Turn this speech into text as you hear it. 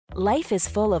Life is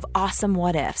full of awesome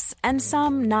what-ifs, and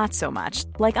some not so much,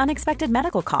 like unexpected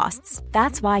medical costs.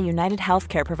 That's why United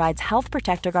Healthcare provides Health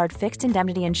Protector Guard fixed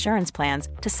indemnity insurance plans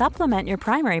to supplement your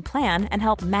primary plan and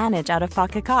help manage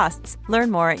out-of-pocket costs.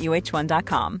 Learn more at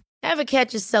uh1.com. Ever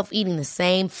catch yourself eating the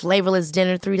same flavorless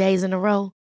dinner 3 days in a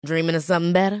row? Dreaming of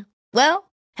something better? Well,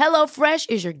 HelloFresh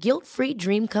is your guilt-free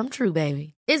dream come true,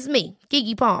 baby. It's me,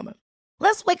 Keke Palmer.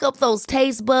 Let's wake up those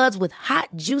taste buds with hot,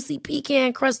 juicy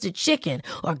pecan-crusted chicken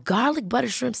or garlic butter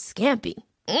shrimp scampi.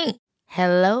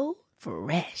 Hello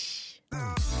Fresh.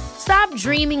 Stop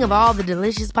dreaming of all the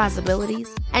delicious possibilities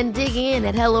and dig in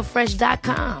at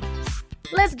HelloFresh.com.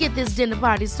 Let's get this dinner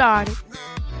party started.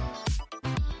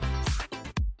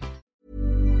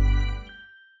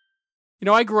 You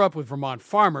know, I grew up with Vermont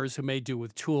farmers who made do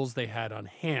with tools they had on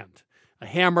hand. A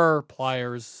hammer,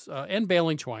 pliers, and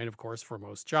baling twine, of course, for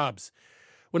most jobs.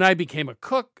 When I became a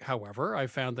cook, however, I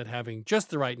found that having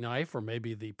just the right knife or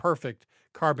maybe the perfect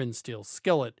carbon steel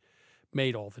skillet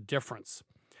made all the difference.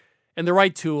 And the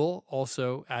right tool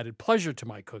also added pleasure to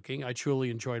my cooking. I truly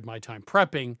enjoyed my time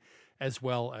prepping as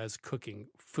well as cooking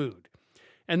food.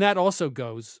 And that also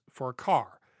goes for a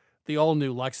car. The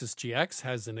all-new Lexus GX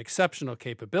has an exceptional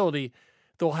capability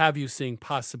that will have you seeing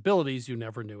possibilities you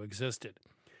never knew existed.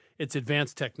 Its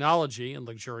advanced technology and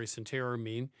luxurious interior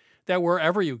mean that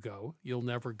wherever you go, you'll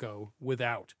never go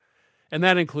without. And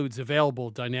that includes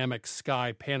available dynamic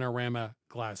sky panorama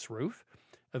glass roof,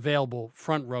 available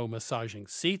front row massaging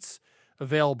seats,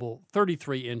 available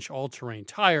 33-inch all-terrain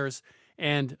tires,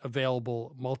 and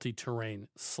available multi-terrain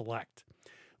select.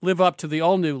 Live up to the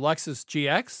all-new Lexus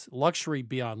GX, luxury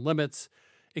beyond limits.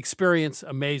 Experience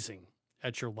amazing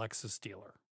at your Lexus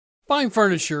dealer. Buying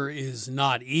furniture is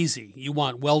not easy. You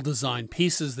want well-designed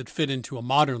pieces that fit into a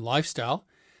modern lifestyle,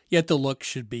 yet the look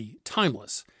should be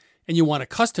timeless. And you want a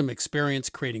custom experience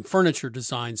creating furniture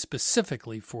designed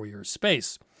specifically for your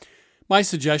space. My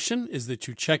suggestion is that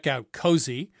you check out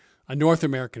Cozy, a North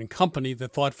American company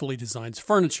that thoughtfully designs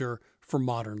furniture for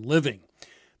modern living.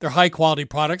 Their high-quality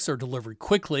products are delivered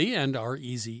quickly and are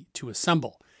easy to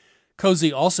assemble.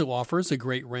 Cozy also offers a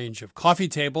great range of coffee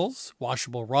tables,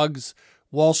 washable rugs,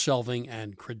 wall shelving,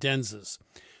 and credenzas.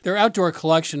 Their outdoor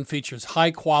collection features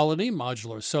high-quality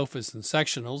modular sofas and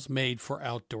sectionals made for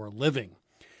outdoor living.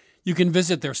 You can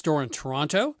visit their store in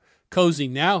Toronto. Cozy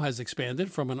now has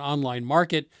expanded from an online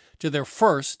market to their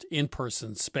first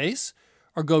in-person space,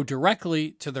 or go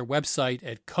directly to their website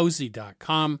at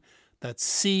cozy.com. That's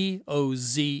COZEY.com.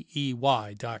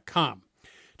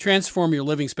 Transform your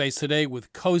living space today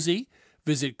with Cozy.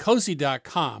 Visit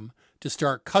cozy.com to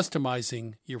start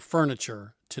customizing your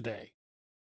furniture today.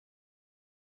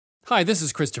 Hi, this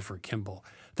is Christopher Kimball.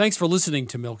 Thanks for listening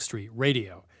to Milk Street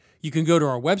Radio. You can go to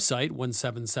our website,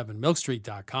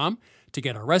 177milkstreet.com, to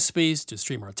get our recipes, to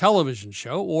stream our television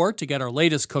show, or to get our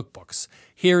latest cookbooks.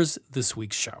 Here's this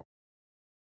week's show.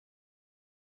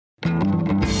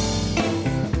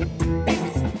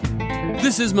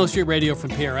 This is Milk Street Radio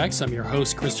from PRX. I'm your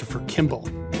host, Christopher Kimball.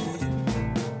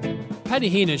 Patty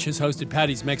Heinisch has hosted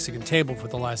Patty's Mexican Table for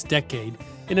the last decade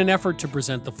in an effort to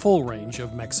present the full range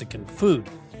of Mexican food.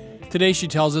 Today she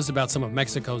tells us about some of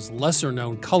Mexico's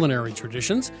lesser-known culinary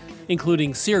traditions,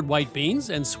 including seared white beans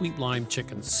and sweet lime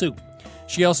chicken soup.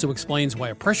 She also explains why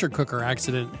a pressure cooker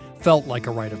accident felt like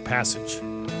a rite of passage.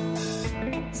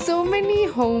 So many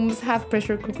homes have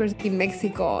pressure cookers in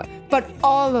Mexico, but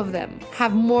all of them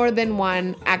have more than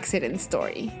one accident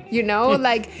story. You know,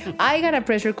 like I got a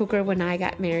pressure cooker when I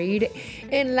got married,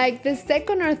 and like the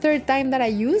second or third time that I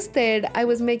used it, I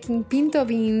was making pinto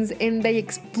beans and they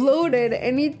exploded,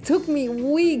 and it took me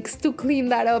weeks to clean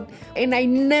that up, and I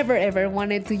never ever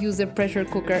wanted to use a pressure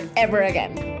cooker ever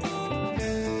again.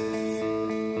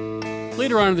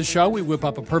 Later on in the show, we whip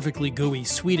up a perfectly gooey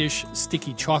Swedish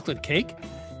sticky chocolate cake.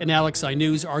 And Alex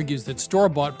Inuz argues that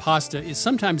store-bought pasta is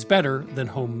sometimes better than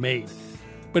homemade.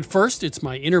 But first, it's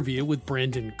my interview with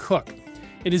Brandon Cook.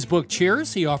 In his book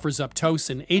Cheers, he offers up toasts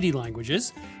in 80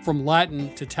 languages, from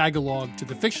Latin to Tagalog to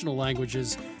the fictional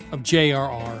languages of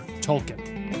J.R.R. Tolkien.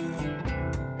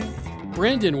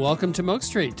 Brandon, welcome to Milk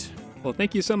Street. Well,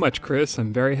 thank you so much, Chris.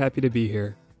 I'm very happy to be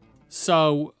here.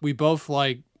 So we both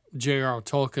like J.R.R.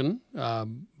 Tolkien,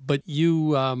 but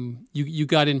you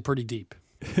got in pretty deep.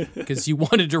 Because you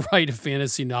wanted to write a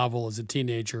fantasy novel as a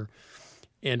teenager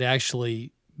and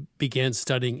actually began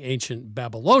studying ancient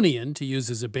Babylonian to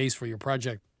use as a base for your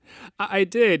project. I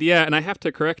did, yeah, and I have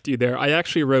to correct you there. I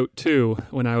actually wrote 2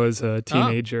 when I was a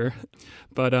teenager.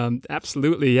 But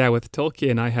absolutely, yeah, with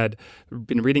Tolkien, I had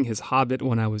been reading his Hobbit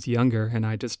when I was younger, and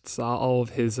I just saw all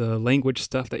of his language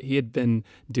stuff that he had been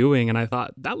doing, and I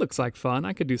thought, that looks like fun.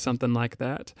 I could do something like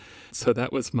that. So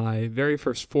that was my very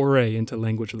first foray into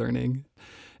language learning.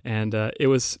 And it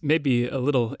was maybe a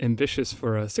little ambitious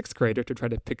for a 6th grader to try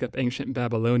to pick up ancient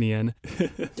Babylonian.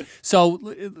 So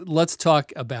let's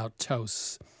talk about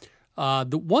toasts.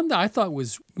 The one that I thought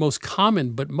was most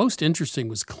common but most interesting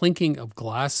was clinking of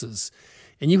glasses.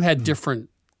 And you had different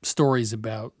stories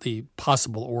about the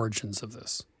possible origins of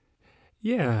this.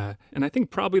 Yeah, and I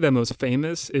think probably the most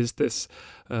famous is this,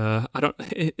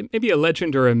 maybe a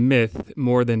legend or a myth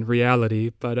more than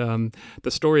reality, but the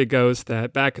story goes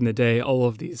that back in the day, all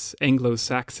of these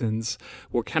Anglo-Saxons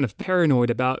were kind of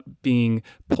paranoid about being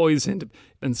poisoned.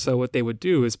 And so what they would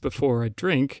do is before a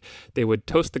drink, they would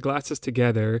toast the glasses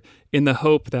together in the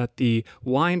hope that the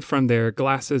wine from their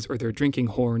glasses or their drinking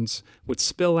horns would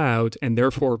spill out and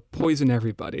therefore poison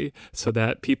everybody so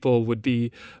that people would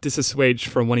be dissuaded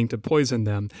from wanting to poison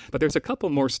them. But there's a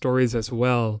couple more stories as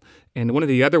well. And one of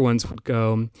the other ones would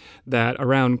go that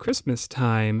around Christmas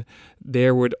time,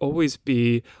 there would always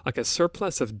be like a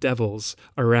surplus of devils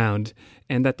around,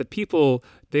 and that the people,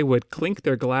 they would clink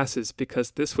their glasses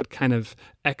because this would kind of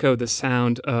echo the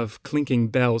sound of clinking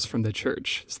bells from the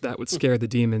church. So that would scare the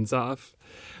demons off.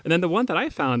 And then the one that I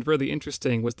found really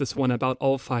interesting was this one about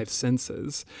all 5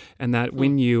 senses, and that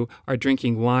when you are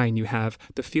drinking wine, you have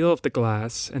the feel of the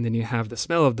glass, and then you have the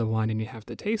smell of the wine, and you have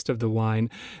the taste of the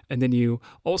wine, and then you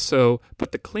also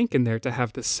put the clink in there to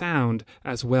have the sound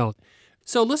as well.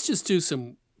 So let's just do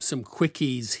some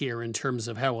quickies here in terms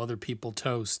of how other people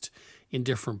toast in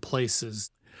different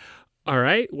places. All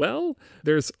right, well,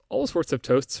 there's all sorts of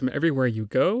toasts from everywhere you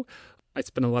go. I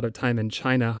spent a lot of time in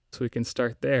China, so we can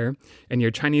start there. And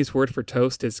your Chinese word for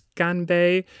toast is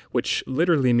ganbei, which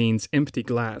literally means empty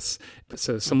glass.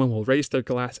 So someone will raise their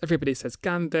glass, everybody says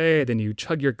ganbei, then you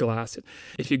chug your glass.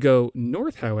 If you go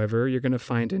north, however, you're going to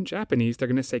find in Japanese, they're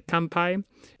going to say kanpai,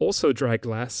 also dry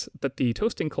glass, but the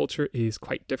toasting culture is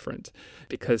quite different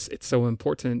because it's so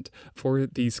important for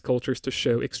these cultures to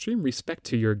show extreme respect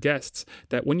to your guests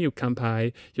that when you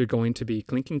kanpai, you're going to be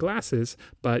clinking glasses,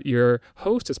 but your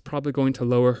host is probably going to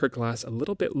lower her glass a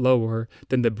little bit lower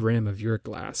than the brim of your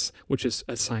glass, which is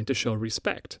a sign to show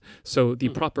respect. So the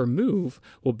proper move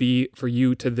will be for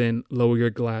you to then lower your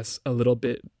glass a little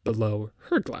bit below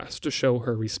her glass to show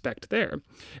her respect there.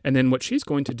 And then what she's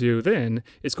going to do then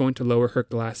is going to lower her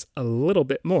glass a little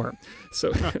bit more.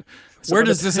 So, where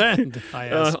does this end? I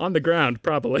ask. On the ground,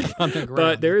 probably. On the ground.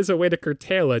 But there is a way to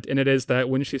curtail it, and it is that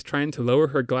when she's trying to lower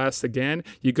her glass again,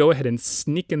 you go ahead and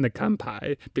sneak in the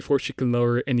kanpai before she can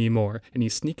lower it anymore. And you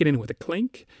sneak it in with a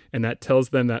clink, and that tells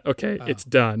them that, okay, it's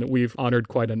done. We've honored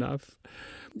quite enough.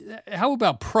 How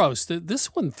about Prost?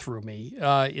 This one threw me.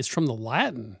 It's from the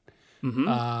Latin.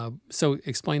 Mm-hmm. So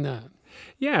explain that.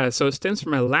 Yeah, so it stems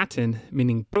from a Latin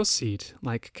meaning prosit,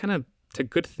 like kind of to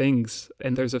good things.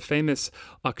 And there's a famous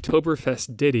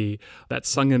Oktoberfest ditty that's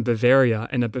sung in Bavaria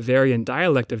in a Bavarian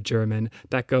dialect of German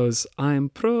that goes, Ein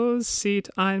Prosit,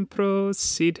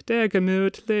 der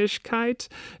Gemütlichkeit.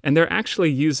 And they're actually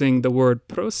using the word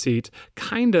prosit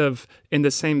kind of in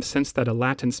the same sense that a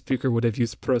Latin speaker would have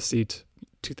used prosit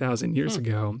 2,000 years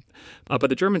ago. But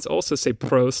the Germans also say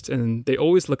Prost, and they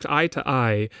always look eye to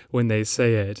eye when they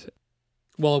say it.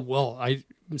 Well,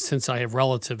 since I have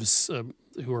relatives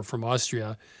who are from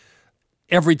Austria,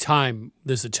 every time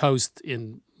there's a toast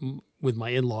with my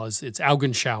in-laws, it's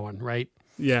Augenschauen, right?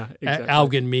 Yeah, exactly.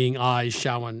 Augen meaning eyes,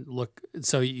 Schauen, look.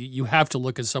 So you have to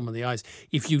look at someone in the eyes.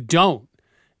 If you don't,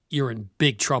 you're in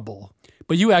big trouble.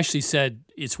 But you actually said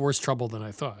it's worse trouble than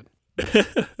I thought.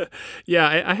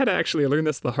 Yeah, I had to actually learn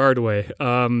this the hard way.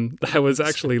 I was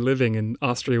actually living in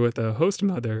Austria with a host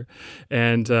mother,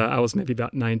 and I was maybe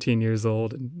about 19 years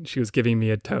old, and she was giving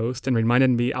me a toast and reminded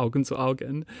me Augen zu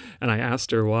Augen, and I asked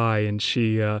her why, and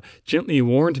she gently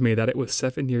warned me that it was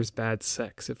 7 years bad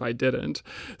sex if I didn't.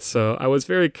 So I was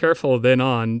very careful then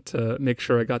on to make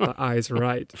sure I got the eyes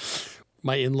right.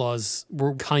 My in-laws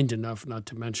were kind enough not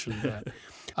to mention that.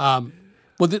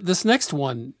 Well, this next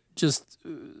one just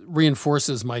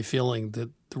reinforces my feeling that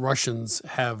the Russians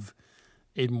have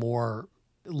a more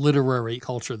literary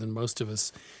culture than most of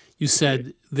us. You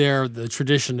said there the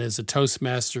tradition is a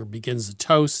toastmaster begins a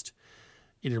toast.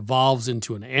 It evolves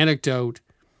into an anecdote,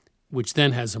 which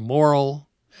then has a moral.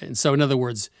 And so, in other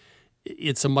words,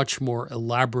 it's a much more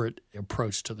elaborate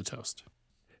approach to the toast.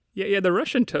 Yeah, the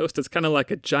Russian toast is kind of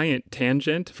like a giant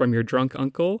tangent from your drunk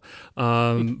uncle,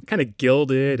 kind of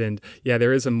gilded, and yeah,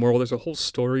 there is a moral, there's a whole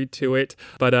story to it,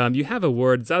 but you have a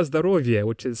word, za zdarovye,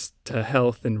 which is to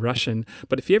health in Russian,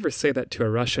 but if you ever say that to a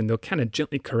Russian, they'll kind of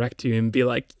gently correct you and be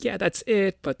like, yeah, that's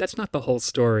it, but that's not the whole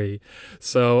story.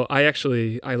 So I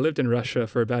lived in Russia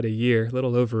for about a year, a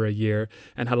little over a year,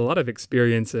 and had a lot of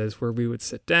experiences where we would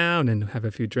sit down and have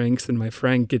a few drinks, and my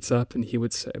friend gets up and he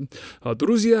would say,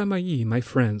 "Друзья мои, my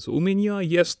friends, у меня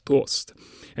есть тост."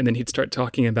 And then he'd start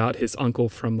talking about his uncle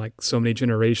from like so many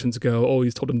generations ago,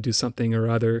 always told him to do something or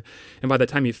other. And by the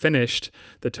time he finished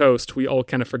the toast, we all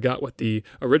kind of forgot what the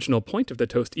original point of the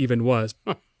toast even was.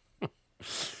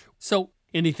 So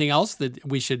anything else that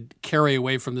we should carry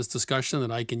away from this discussion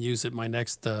that I can use at my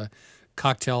next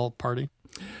cocktail party?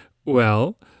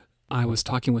 Well, I was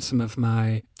talking with some of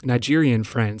my Nigerian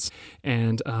friends,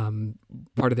 and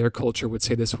part of their culture would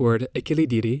say this word,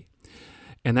 ekele-diri.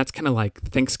 And that's kind of like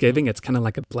Thanksgiving. It's kind of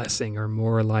like a blessing, or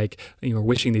more like,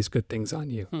 wishing these good things on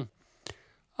you.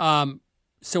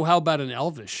 So how about an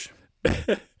Elvish?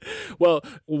 Well,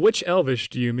 which Elvish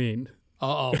do you mean?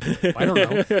 I don't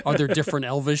know. Are there different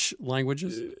Elvish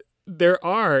languages? There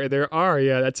are.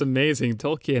 Yeah, that's amazing.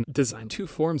 Tolkien designed 2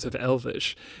 forms of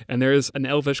Elvish, and there's an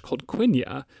Elvish called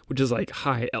Quenya, which is like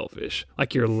High Elvish,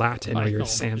 like your Latin or your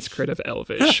Sanskrit of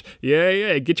Elvish.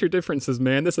 Yeah, get your differences,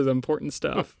 man. This is important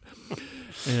stuff.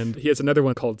 And he has another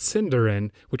one called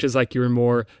Sindarin, which is like your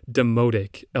more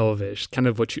demotic Elvish, kind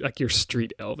of like your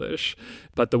street Elvish.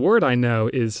 But the word I know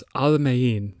is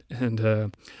Almein,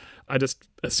 and I just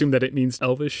assume that it means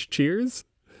Elvish cheers.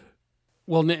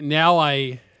 Well, now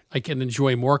I can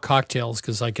enjoy more cocktails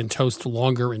because I can toast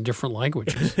longer in different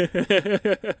languages.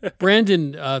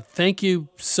 Brandon, thank you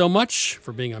so much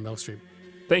for being on Milk Street.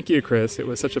 Thank you, Chris. It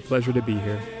was such a pleasure to be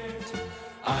here.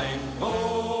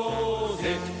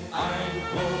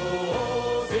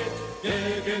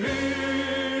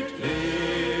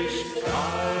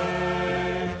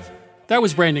 That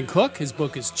was Brandon Cook. His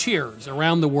book is Cheers,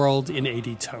 Around the World in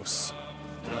 80 Toasts.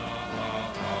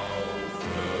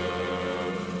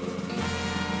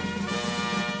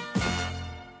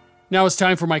 Now it's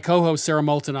time for my co-host Sarah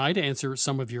Moulton and I to answer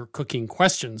some of your cooking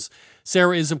questions.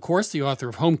 Sarah is, of course, the author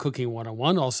of Home Cooking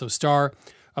 101, also star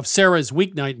of Sarah's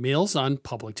Weeknight Meals on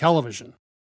public television.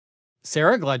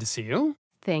 Sarah, glad to see you.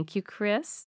 Thank you,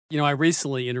 Chris. I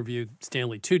recently interviewed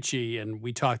Stanley Tucci, and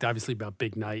we talked obviously about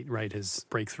Big Night, right, his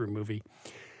breakthrough movie.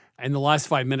 And the last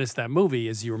 5 minutes of that movie,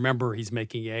 as you remember, he's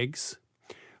making eggs,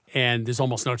 and there's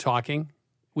almost no talking,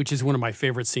 which is one of my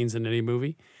favorite scenes in any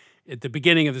movie. At the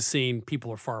beginning of the scene,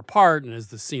 people are far apart, and as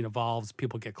the scene evolves,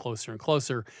 people get closer and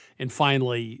closer, and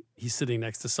finally, he's sitting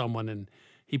next to someone, and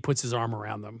he puts his arm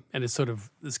around them, and it's sort of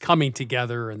this coming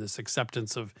together and this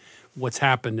acceptance of what's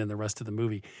happened in the rest of the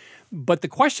movie. But the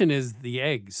question is the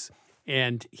eggs,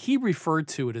 and he referred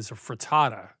to it as a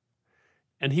frittata,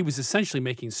 and he was essentially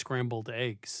making scrambled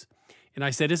eggs. And I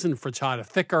said, isn't frittata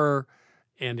thicker,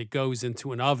 and it goes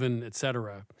into an oven,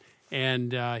 etc.?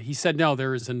 And he said, no,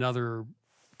 there is another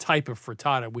type of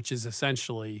frittata, which is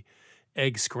essentially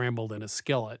eggs scrambled in a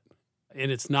skillet. And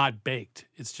it's not baked.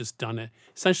 It's just done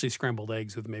essentially scrambled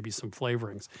eggs with maybe some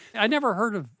flavorings. I never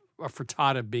heard of a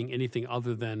frittata being anything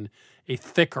other than a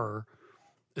thicker,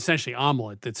 essentially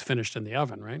omelet that's finished in the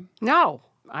oven, right? No,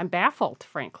 I'm baffled,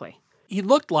 frankly. He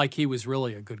looked like he was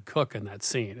really a good cook in that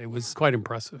scene. It was quite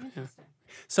impressive. Yeah.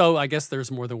 So I guess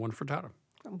there's more than one frittata.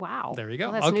 Wow. There you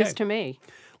go. Well, that's news to me.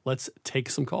 Let's take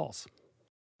some calls.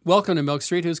 Welcome to Milk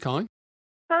Street. Who's calling?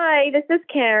 Hi, this is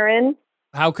Karen.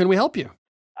 How can we help you?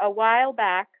 A while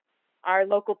back, our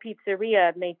local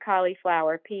pizzeria made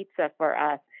cauliflower pizza for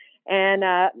us, and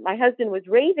my husband was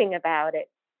raving about it.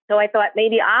 So I thought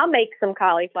maybe I'll make some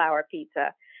cauliflower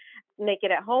pizza, make it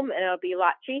at home, and it'll be a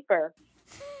lot cheaper.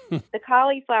 The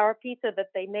cauliflower pizza that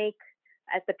they make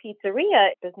at the pizzeria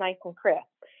is nice and crisp.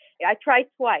 I tried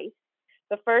twice.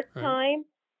 The first time,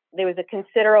 there was a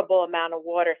considerable amount of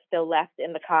water still left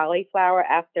in the cauliflower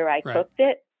after I cooked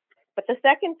it. But the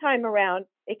second time around,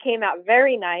 it came out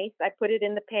very nice. I put it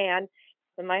in the pan,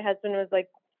 and my husband was like,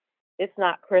 it's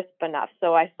not crisp enough.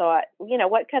 So I thought,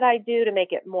 what could I do to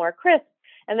make it more crisp?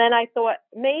 And then I thought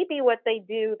maybe what they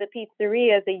do, the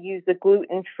pizzerias, they use the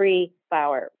gluten-free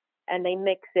flour, and they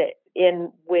mix it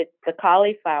in with the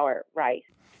cauliflower rice.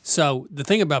 So the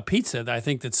thing about pizza that I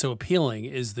think that's so appealing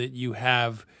is that you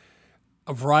have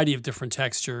a variety of different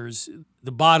textures.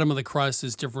 The bottom of the crust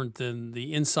is different than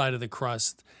the inside of the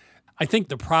crust. I think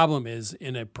the problem is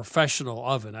in a professional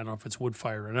oven, I don't know if it's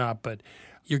wood-fired or not, but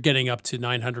you're getting up to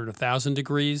 900, 1,000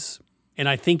 degrees. And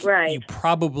I think you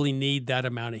probably need that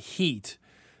amount of heat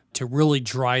to really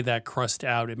dry that crust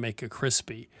out and make it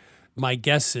crispy. My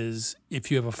guess is if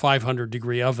you have a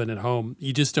 500-degree oven at home,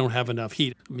 you just don't have enough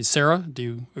heat. I mean, Sarah, do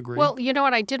you agree? Well, you know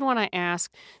what? I did want to ask.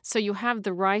 So you have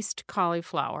the riced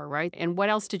cauliflower, right? And what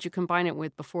else did you combine it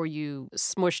with before you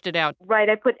smushed it out? Right,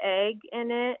 I put egg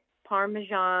in it,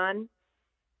 Parmesan,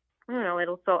 I don't know, a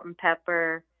little salt and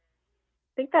pepper.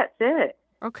 I think that's it.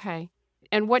 Okay.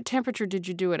 And what temperature did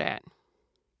you do it at?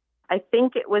 I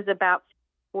think it was about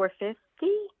 450.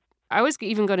 I was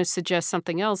even going to suggest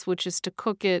something else, which is to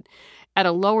cook it at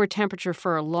a lower temperature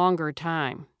for a longer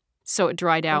time so it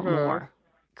dried out more.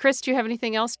 Chris, do you have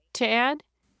anything else to add?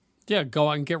 Yeah, go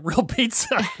out and get real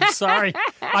pizza. I'm sorry.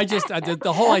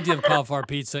 The whole idea of cauliflower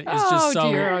pizza is just so...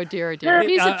 Oh, dear.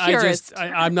 He's a purist.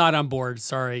 I'm not on board.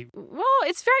 Sorry. Well,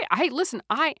 it's very... Listen,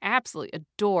 I absolutely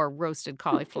adore roasted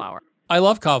cauliflower. I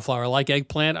love cauliflower. I like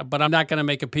eggplant, but I'm not going to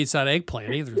make a pizza out of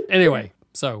eggplant either. Anyway,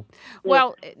 so...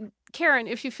 Well, Karen,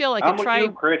 if you feel like it, try...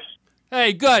 with you, Chris.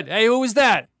 Hey, good. Hey, who was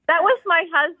that? That was my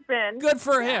husband. Good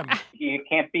for him. You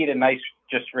can't beat a nice,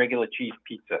 just regular cheese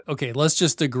pizza. Okay, let's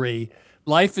just agree.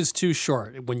 Life is too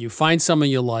short. When you find someone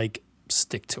you like,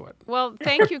 stick to it. Well,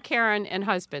 thank you, Karen and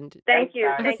husband. Thank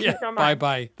you. Thank you so much.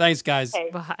 Bye-bye. Thanks, guys. Okay.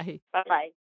 Bye. Bye-bye.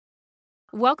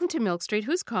 Welcome to Milk Street.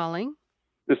 Who's calling?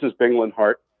 This is Binglin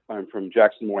Hart. I'm from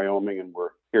Jackson, Wyoming, and we're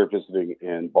here visiting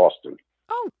in Boston.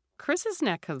 Oh, Chris's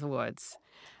neck of the woods.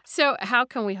 So how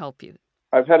can we help you?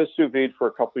 I've had a sous vide for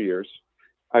a couple of years.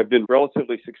 I've been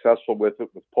relatively successful with it,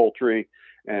 with poultry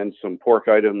and some pork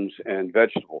items and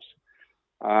vegetables.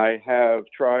 I have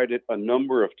tried it a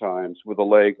number of times with a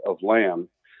leg of lamb,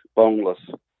 boneless,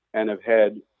 and have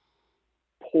had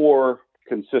poor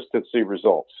consistency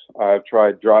results. I've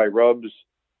tried dry rubs.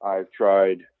 I've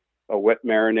tried a wet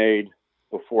marinade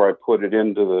before I put it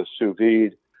into the sous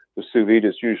vide. The sous vide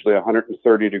is usually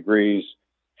 130 degrees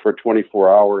for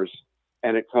 24 hours,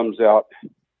 and it comes out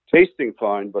tasting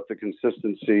fine, but the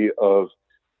consistency of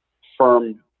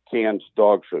firm canned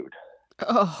dog food.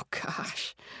 Oh,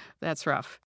 gosh. That's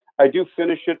rough. I do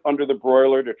finish it under the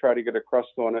broiler to try to get a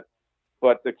crust on it,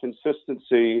 but the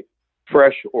consistency,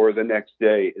 fresh or the next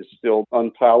day, is still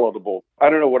unpalatable. I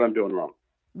don't know what I'm doing wrong.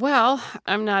 Well,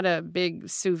 I'm not a big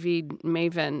sous vide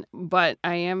maven, but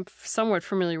I am somewhat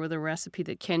familiar with a recipe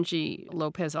that Kenji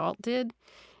Lopez Alt did.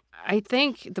 I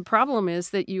think the problem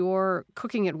is that you're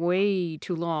cooking it way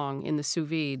too long in the sous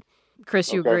vide.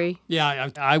 Chris, you agree? Yeah,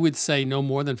 I would say no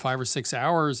more than 5 or 6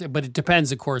 hours, but it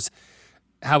depends, of course,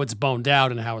 how it's boned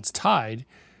out and how it's tied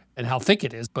and how thick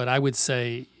it is. But I would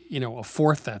say, a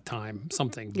fourth that time,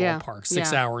 something ballpark,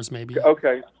 6 hours maybe.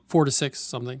 Okay. 4 to 6,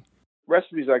 something.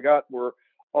 Recipes I got were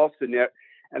off the net,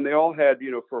 and they all had,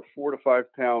 for a 4 to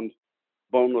 5 pound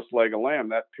boneless leg of lamb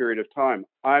that period of time.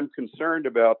 I'm concerned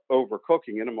about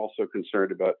overcooking, and I'm also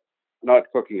concerned about not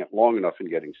cooking it long enough and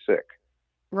getting sick.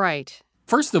 Right.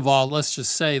 First of all, let's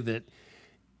just say that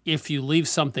if you leave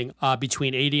something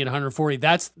between 80 and 140,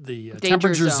 that's the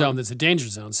temperature zone that's a danger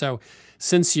zone. So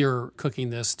since you're cooking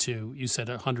this to, you said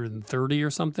 130 or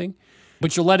something,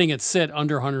 but you're letting it sit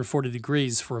under 140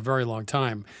 degrees for a very long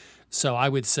time. So I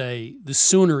would say the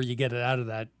sooner you get it out of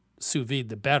that sous vide,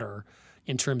 the better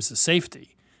in terms of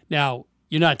safety. Now,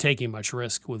 you're not taking much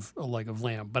risk with a leg of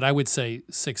lamb, but I would say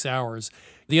 6 hours.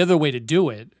 The other way to do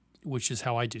it, which is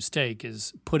how I do steak,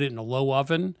 is put it in a low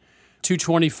oven,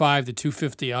 225 to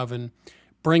 250 oven,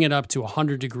 bring it up to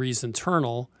 100 degrees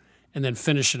internal, and then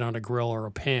finish it on a grill or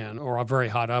a pan or a very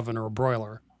hot oven or a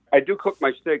broiler. I do cook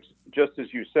my steaks just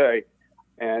as you say,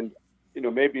 and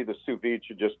maybe the sous vide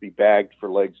should just be bagged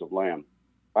for legs of lamb.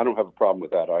 I don't have a problem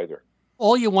with that either.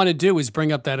 All you want to do is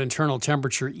bring up that internal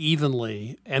temperature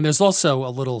evenly, and there's also a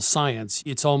little science.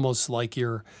 It's almost like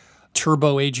you're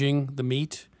turbo aging the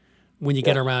meat. When you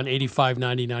get around 85,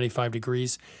 90, 95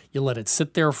 degrees, you let it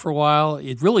sit there for a while.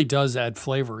 It really does add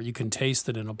flavor. You can taste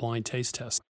it in a blind taste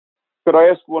test. Could I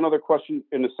ask one other question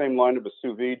in the same line of a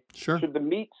sous vide? Sure. Should the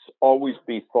meats always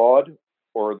be thawed,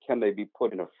 or can they be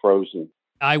put in a frozen?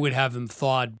 I would have them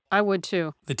thawed. I would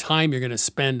too. The time you're going to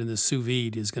spend in the sous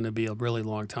vide is going to be a really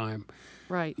long time.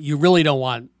 Right. You really don't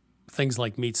want things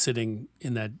like meat sitting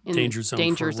in that danger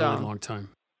zone for a really long time.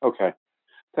 Okay.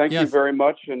 Thank you very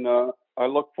much, and I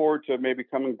look forward to maybe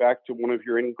coming back to one of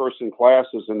your in-person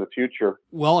classes in the future.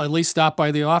 Well, at least stop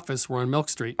by the office. We're on Milk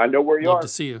Street. I know where you are. Love to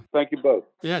see you. Thank you both.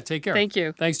 Yeah, take care. Thank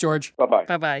you. Thanks, George. Bye-bye.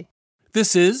 Bye-bye.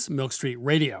 This is Milk Street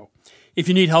Radio. If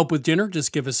you need help with dinner,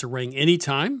 just give us a ring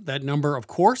anytime. That number, of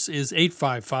course, is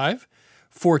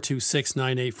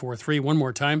 855-426-9843. One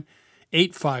more time,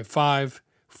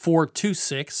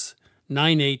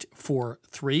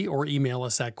 855-426-9843, or email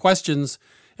us at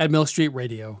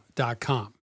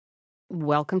questions@milkstreetradio.com.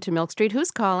 Welcome to Milk Street.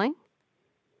 Who's calling?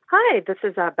 Hi, this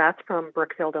is Beth from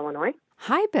Brookfield, Illinois.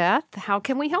 Hi, Beth. How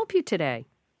can we help you today?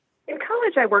 In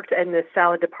college, I worked in the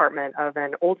salad department of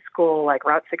an old school, like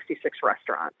Route 66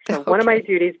 restaurant. So one of my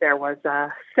duties there was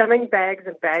stemming bags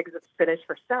and bags of spinach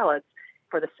for salads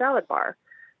for the salad bar.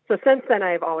 So since then,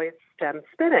 I've always stemmed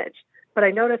spinach. But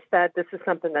I noticed that this is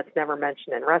something that's never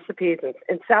mentioned in recipes. And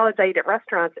in salads I eat at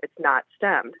restaurants, it's not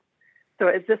stemmed. So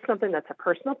is this something that's a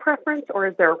personal preference, or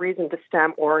is there a reason to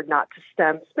stem or not to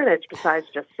stem spinach besides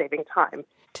just saving time?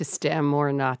 To stem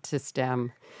or not to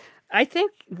stem. I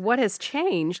think what has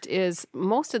changed is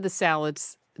most of the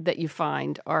salads that you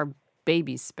find are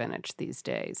baby spinach these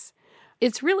days.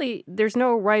 It's really, there's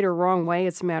no right or wrong way.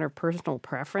 It's a matter of personal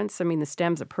preference. I mean, the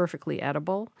stems are perfectly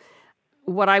edible.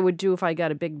 What I would do if I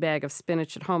got a big bag of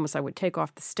spinach at home is I would take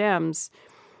off the stems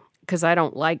because I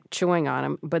don't like chewing on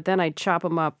them, but then I'd chop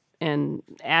them up and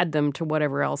add them to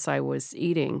whatever else I was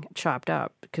eating chopped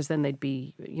up, because then they'd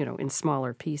be, in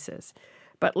smaller pieces.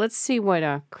 But let's see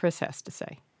what Chris has to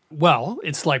say. Well,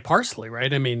 it's like parsley,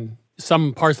 right? I mean,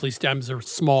 some parsley stems are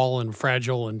small and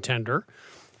fragile and tender,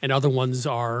 and other ones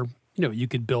are, you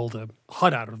could build a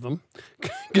hut out of them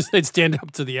because they'd stand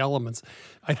up to the elements.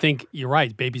 I think you're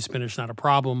right. Baby spinach, not a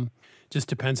problem. Just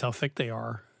depends how thick they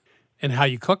are and how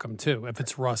you cook them, too. If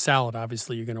it's raw salad,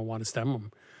 obviously you're going to want to stem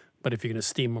them. But if you're going to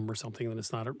steam them or something, then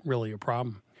it's not really a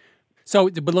problem.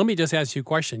 So, but let me just ask you a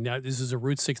question. Now, this is a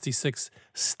Route 66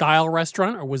 style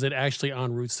restaurant, or was it actually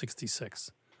on Route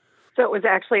 66? So it was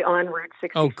actually on Route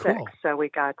 66. Oh, cool. So we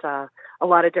got a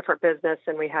lot of different business,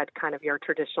 and we had kind of your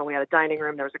traditional, we had a dining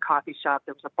room, there was a coffee shop,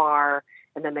 there was a bar,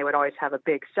 and then they would always have a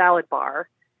big salad bar.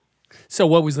 So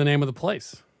what was the name of the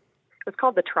place? It's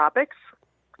called The Tropics.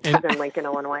 It's in Lincoln,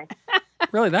 Illinois.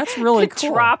 Really? That's really the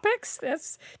cool. Tropics?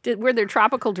 Were there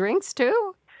tropical drinks,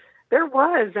 too? There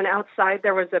was, and outside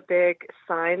there was a big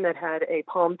sign that had a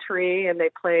palm tree, and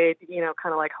they played,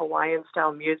 kind of like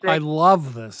Hawaiian-style music. I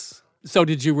love this. So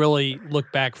did you really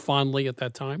look back fondly at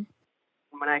that time?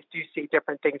 When I do see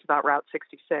different things about Route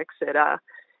 66, it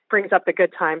brings up the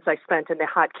good times I spent in the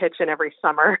hot kitchen every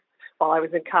summer while I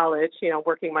was in college,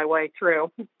 working my way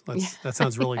through. That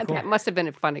sounds really cool. That must have been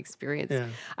a fun experience. Yeah.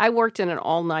 I worked in an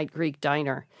all-night Greek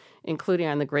diner, including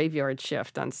on the graveyard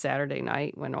shift on Saturday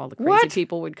night when all the crazy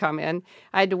people would come in.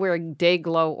 I had to wear a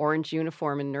day-glow orange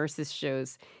uniform and nurses'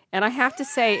 shoes. And I have to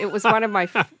say, it was one of my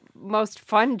most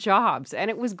fun jobs, and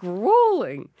it was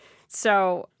grueling.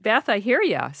 So, Beth, I hear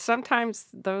you. Sometimes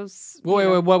those... Wait,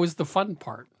 what was the fun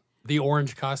part? The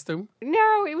orange costume?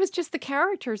 No, it was just the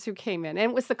characters who came in.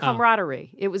 And it was the camaraderie.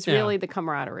 It was really the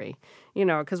camaraderie,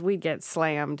 because we'd get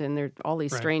slammed and all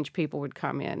these strange people would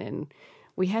come in and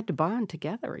we had to bond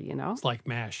together, It's like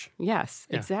MASH. Yes,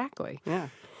 exactly. Yeah.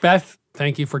 Beth,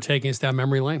 thank you for taking us down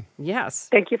memory lane. Yes.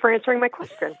 Thank you for answering my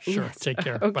question. Sure. Yes. Take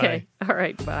care. Okay. Bye. All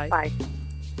right. Bye. Bye.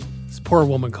 This poor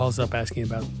woman calls up asking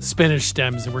about spinach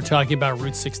stems, and we're talking about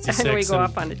Route 66. And we go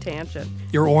off on a tangent.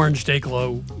 Your orange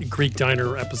day-glow Greek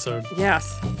diner episode.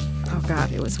 Yes. Oh,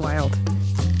 God, it was wild.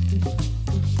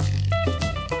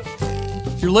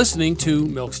 You're listening to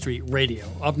Milk Street Radio.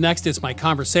 Up next, it's my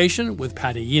conversation with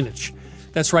Patty Yinich.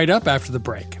 That's right up after the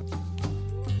break.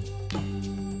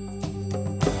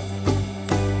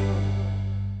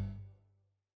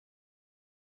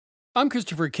 I'm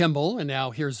Christopher Kimball, and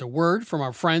now here's a word from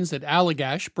our friends at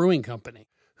Allagash Brewing Company,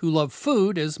 who love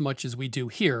food as much as we do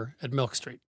here at Milk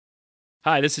Street.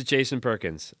 Hi, this is Jason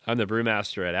Perkins. I'm the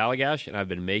brewmaster at Allagash, and I've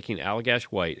been making Allagash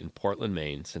White in Portland,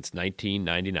 Maine since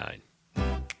 1999.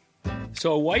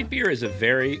 So a white beer is a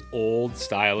very old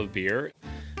style of beer.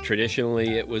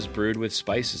 Traditionally, it was brewed with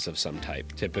spices of some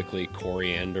type, typically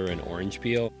coriander and orange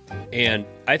peel. And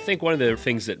I think one of the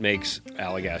things that makes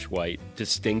Allagash White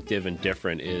distinctive and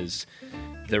different is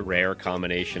the rare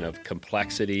combination of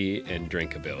complexity and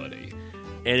drinkability.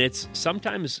 And it's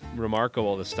sometimes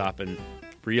remarkable to stop and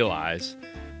realize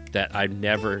that I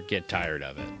never get tired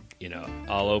of it.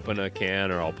 I'll open a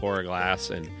can or I'll pour a glass,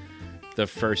 and the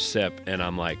first sip, and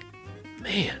I'm like,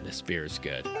 man, this beer is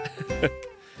good.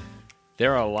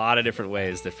 There are a lot of different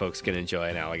ways that folks can enjoy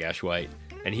an Allagash White,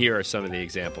 and here are some of the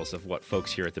examples of what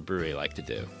folks here at the brewery like to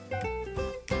do.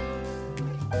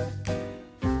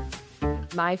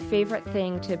 My favorite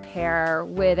thing to pair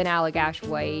with an Allagash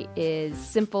White is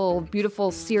simple,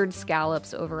 beautiful seared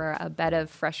scallops over a bed of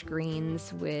fresh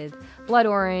greens with blood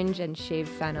orange and shaved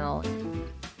fennel.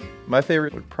 My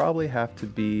favorite would probably have to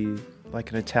be like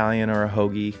an Italian or a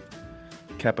hoagie,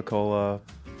 capicola,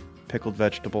 pickled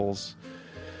vegetables,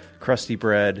 crusty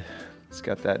bread. It's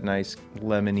got that nice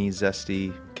lemony,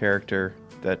 zesty character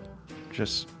that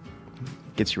just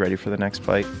gets you ready for the next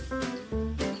bite.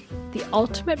 The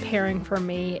ultimate pairing for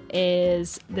me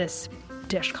is this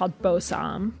dish called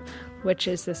bosam, which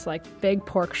is this like big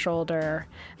pork shoulder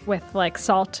with like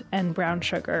salt and brown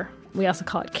sugar. We also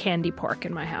call it candy pork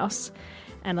in my house,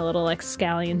 and a little like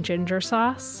scallion ginger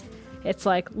sauce. It's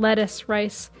like lettuce,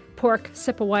 rice, pork,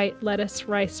 sip of white, lettuce,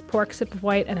 rice, pork, sip of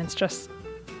white, and it's just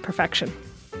perfection.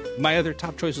 My other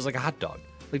top choice was like a hot dog.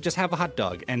 Like, just have a hot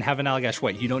dog and have an Allagash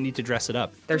White. You don't need to dress it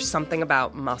up. There's something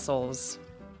about mussels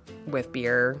with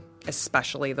beer,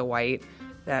 especially the white,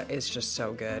 that is just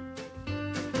so good.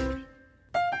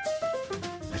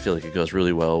 I feel like it goes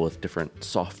really well with different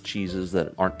soft cheeses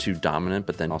that aren't too dominant,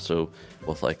 but then also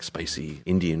with like spicy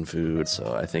Indian food.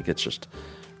 So I think it's just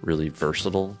really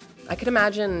versatile. I could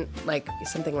imagine like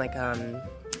something like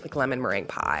lemon meringue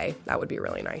pie. That would be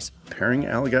really nice. Pairing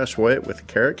Allagash White with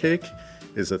carrot cake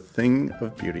is a thing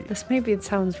of beauty. This maybe it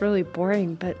sounds really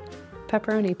boring, but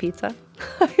pepperoni pizza.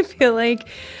 I feel like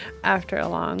after a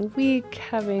long week,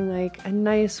 having like a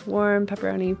nice warm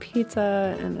pepperoni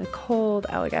pizza and a cold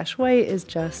Allagash White is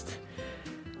just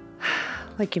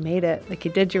like you made it. Like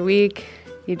you did your week.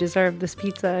 You deserve this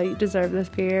pizza. You deserve this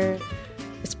beer.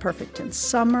 It's perfect in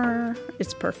summer.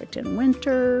 It's perfect in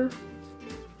winter.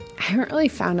 I haven't really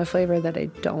found a flavor that I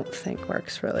don't think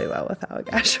works really well with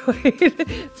Allagash White.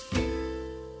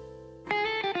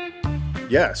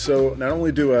 Yeah, so not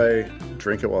only do I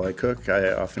drink it while I cook,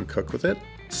 I often cook with it.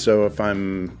 So if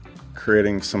I'm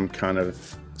creating some kind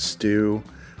of stew,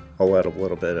 I'll add a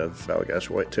little bit of Allagash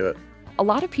White to it. A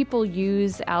lot of people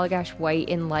use Allagash White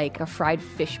in like a fried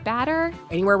fish batter.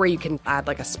 Anywhere where you can add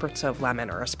like a spritz of lemon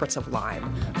or a spritz of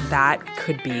lime, that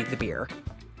could be the beer.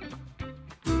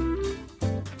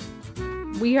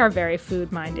 We are very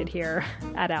food-minded here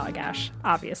at Allagash,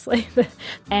 obviously.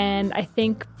 And I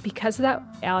think because of that,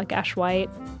 Allagash White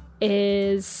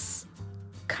is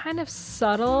kind of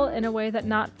subtle in a way that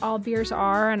not all beers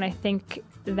are, and I think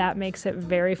that makes it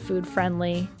very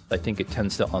food-friendly. I think it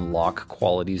tends to unlock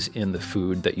qualities in the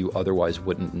food that you otherwise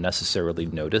wouldn't necessarily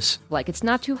notice. Like it's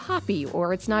not too hoppy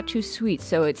or it's not too sweet,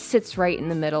 so it sits right in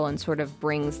the middle and sort of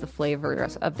brings the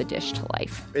flavors of the dish to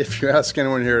life. If you ask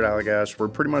anyone here at Allagash, we're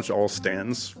pretty much all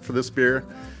stands for this beer.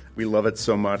 We love it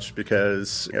so much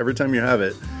because every time you have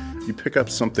it, you pick up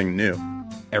something new.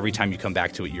 Every time you come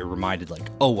back to it, you're reminded like,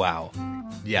 oh, wow,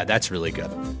 yeah, that's really good.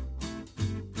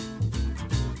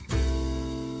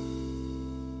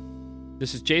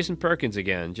 This is Jason Perkins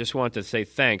again. Just wanted to say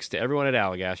thanks to everyone at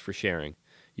Allagash for sharing.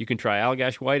 You can try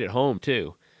Allagash White at home,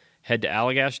 too. Head to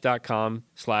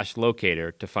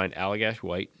allagash.com/locator to find Allagash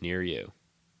White near you.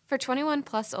 For 21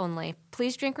 plus only,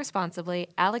 please drink responsibly.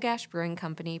 Allagash Brewing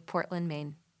Company, Portland,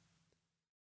 Maine.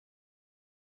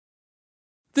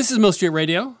 This is Milk Street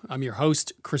Radio. I'm your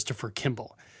host, Christopher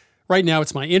Kimball. Right now,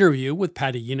 it's my interview with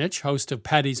Patty Yunich, host of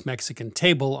Patty's Mexican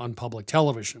Table on public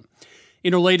television.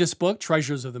 In her latest book,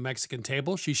 Treasures of the Mexican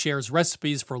Table, she shares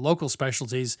recipes for local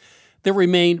specialties that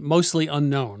remain mostly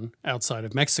unknown outside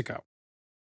of Mexico.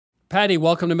 Patty,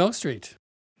 welcome to Milk Street.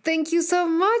 Thank you so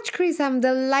much, Chris. I'm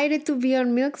delighted to be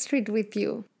on Milk Street with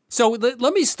you. So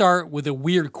let me start with a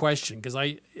weird question, because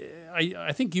I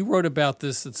think you wrote about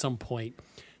this at some point.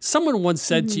 Someone once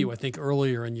said to you, I think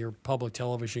earlier in your public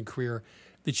television career,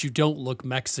 that you don't look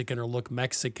Mexican or look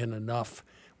Mexican enough,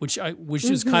 which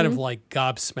is kind of like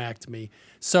gobsmacked me.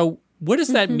 So what does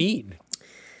that mean?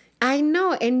 I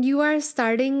know, and you are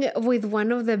starting with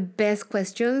one of the best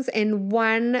questions and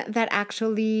one that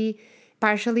actually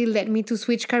partially led me to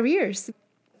switch careers.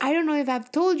 I don't know if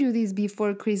I've told you this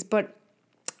before, Chris, but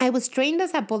I was trained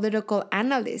as a political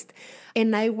analyst,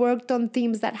 and I worked on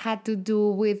themes that had to do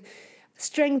with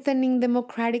strengthening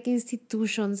democratic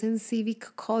institutions and civic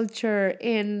culture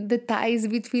and the ties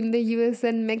between the US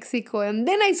and Mexico. And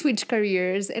then I switched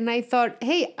careers and I thought,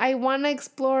 hey, I want to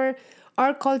explore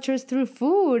our cultures through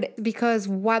food, because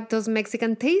what does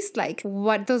Mexican taste like?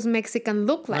 What does Mexican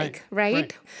look like,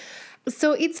 right?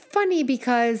 So it's funny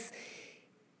because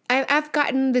I've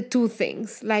gotten the two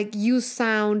things. Like, you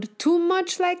sound too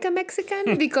much like a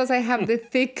Mexican because I have the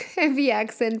thick, heavy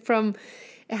accent from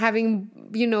having,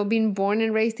 been born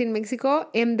and raised in Mexico.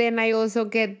 And then I also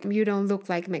get, you don't look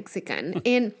like Mexican.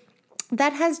 And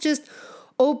that has just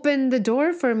opened the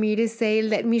door for me to say,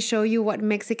 let me show you what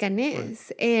Mexican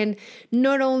is. And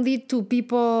not only to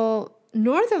people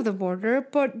north of the border,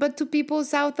 but to people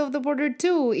south of the border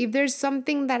too. If there's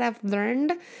something that I've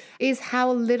learned, is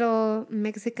how little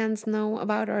Mexicans know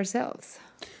about ourselves.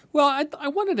 Well, I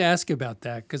wanted to ask you about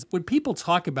that, because when people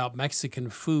talk about Mexican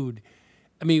food,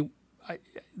 I mean,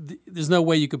 there's no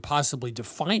way you could possibly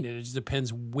define it. It just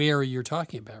depends where you're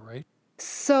talking about, right?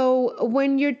 So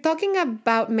when you're talking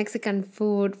about Mexican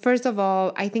food, first of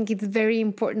all, I think it's very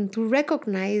important to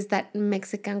recognize that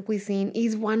Mexican cuisine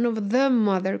is one of the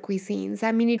mother cuisines.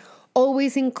 I mean, it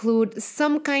always includes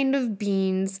some kind of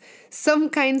beans, some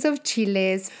kinds of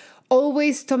chiles,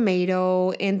 always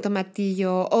tomato and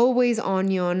tomatillo, always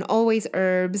onion, always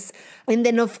herbs. And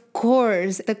then, of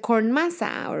course, the corn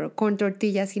masa or corn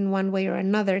tortillas in one way or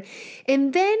another.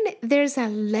 And then there's a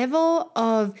level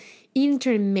of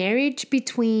intermarriage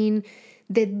between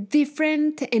the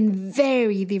different and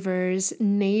very diverse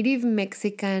native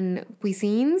Mexican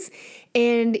cuisines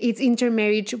and its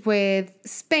intermarriage with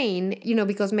Spain,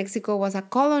 because Mexico was a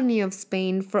colony of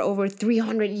Spain for over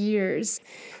 300 years.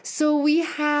 So we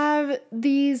have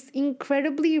this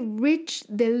incredibly rich,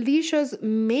 delicious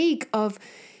make of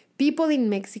people in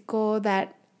Mexico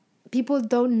that people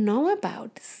don't know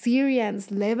about. Syrians,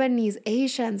 Lebanese,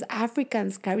 Asians,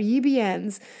 Africans,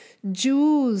 Caribbeans,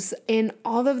 Jews, and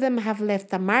all of them have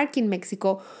left a mark in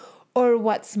Mexico. Or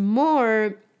what's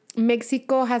more,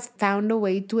 Mexico has found a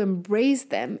way to embrace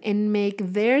them and make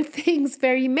their things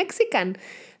very Mexican.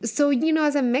 So,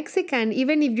 as a Mexican,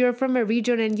 even if you're from a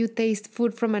region and you taste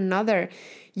food from another,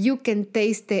 you can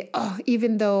taste it. Oh,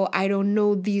 even though I don't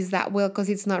know these that well because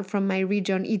it's not from my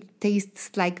region, it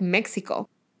tastes like Mexico.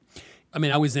 I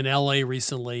mean, I was in LA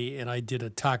recently and I did a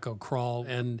taco crawl,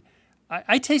 and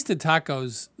I tasted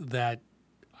tacos that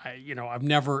I've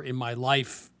never in my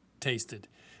life tasted.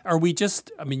 Are we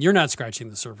you're not scratching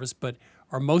the surface, but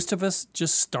are most of us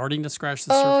just starting to scratch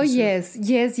the surface? Oh,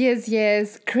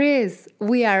 yes. Chris,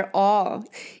 we are all.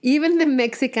 Even the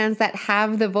Mexicans that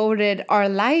have devoted our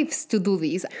lives to do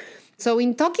this. So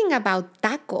in talking about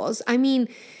tacos, I mean,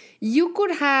 you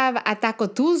could have a Taco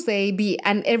Tuesday be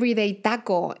an everyday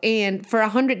taco and for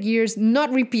 100 years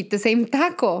not repeat the same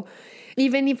taco.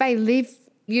 Even if I live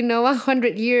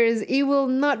 100 years, it will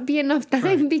not be enough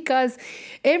time because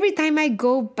every time I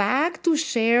go back to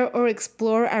share or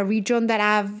explore a region that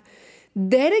I've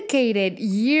dedicated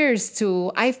years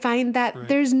to, I find that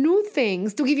there's new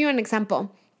things. To give you an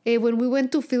example, when we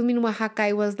went to film in Oaxaca,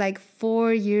 it was like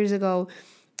 4 years ago.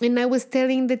 And I was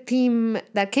telling the team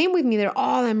that came with me, they're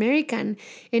all American.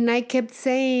 And I kept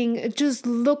saying, just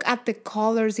look at the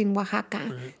colors in Oaxaca.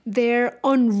 Right. They're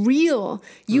unreal.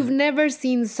 You've never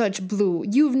seen such blue.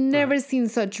 You've never seen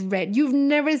such red. You've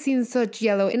never seen such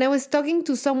yellow. And I was talking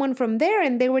to someone from there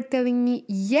and they were telling me,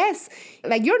 yes,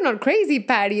 like you're not crazy,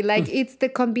 Patty. Like it's the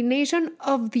combination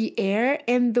of the air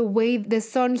and the way the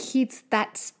sun hits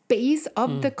that space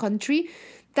of the country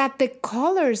that the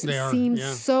colors seem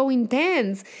so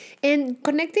intense. And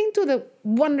connecting to the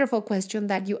wonderful question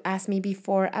that you asked me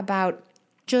before about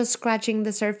just scratching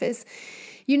the surface,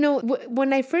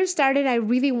 when I first started, I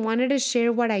really wanted to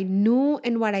share what I knew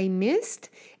and what I missed.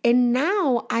 And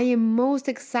now I am most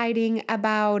excited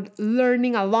about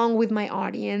learning along with my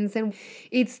audience. And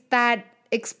it's that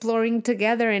exploring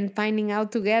together and finding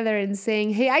out together and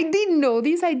saying, hey, I didn't know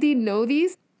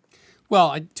this. Well,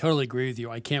 I totally agree with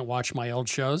you. I can't watch my old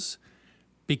shows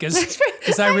because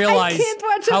I realized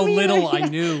how little I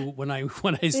knew when I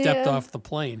stepped off the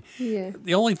plane. Yeah.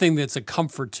 The only thing that's a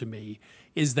comfort to me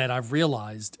is that I've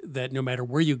realized that no matter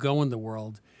where you go in the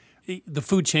world, the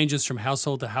food changes from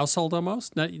household to household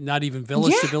almost, not even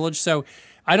village to village. So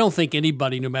I don't think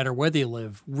anybody, no matter where they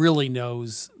live, really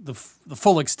knows the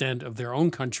full extent of their own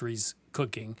country's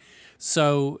cooking.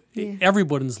 So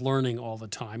everyone's learning all the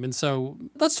time. And so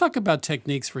let's talk about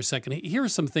techniques for a second. Here are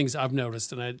some things I've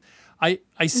noticed. And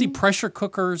I see pressure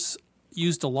cookers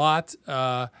used a lot.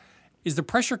 Is the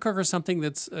pressure cooker something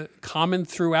that's common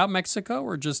throughout Mexico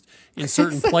or just in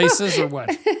certain places or what?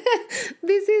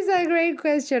 This is a great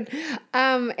question.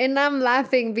 And I'm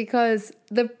laughing because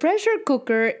the pressure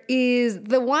cooker is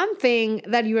the one thing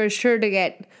that you are sure to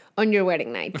get on your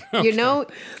wedding night. Okay.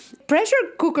 Pressure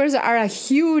cookers are a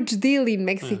huge deal in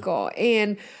Mexico.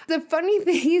 And the funny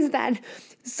thing is that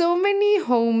so many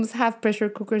homes have pressure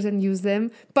cookers and use them,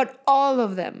 but all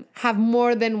of them have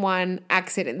more than one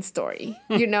accident story.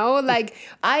 Like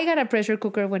I got a pressure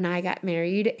cooker when I got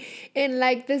married. And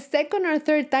like the second or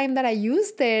third time that I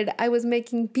used it, I was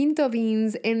making pinto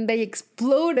beans and they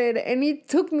exploded. And it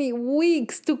took me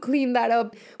weeks to clean that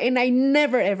up. And I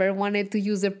never, ever wanted to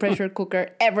use a pressure cooker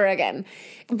ever again.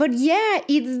 But yeah,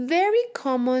 it's very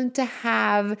common to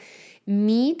have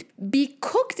meat be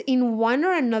cooked in one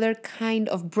or another kind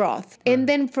of broth. And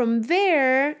then from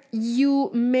there,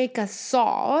 you make a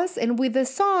sauce. And with the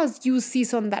sauce, you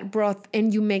season that broth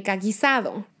and you make a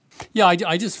guisado. Yeah,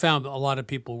 I just found a lot of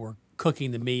people were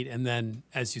cooking the meat and then,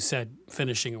 as you said,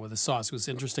 finishing it with a sauce. It was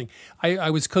interesting.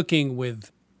 I was cooking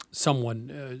with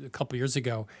someone a couple years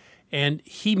ago, and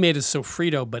he made a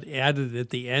sofrito but added it at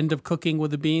the end of cooking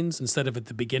with the beans instead of at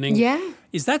the beginning. Yeah.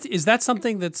 Is that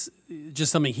something that's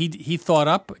just something he thought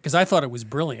up? Because I thought it was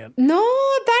brilliant. No,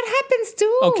 that happens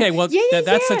too. Okay, well, that's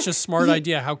yeah. such a smart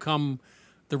idea. How come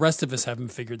the rest of us haven't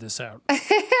figured this out?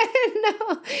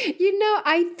 No,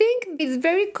 I think it's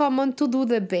very common to do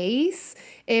the base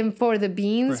for the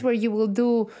beans, Right. where you will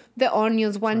do the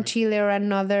onions, one chile or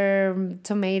another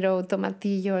tomato,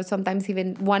 tomatillo, or sometimes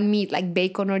even one meat like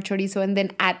bacon or chorizo, and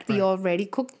then add the already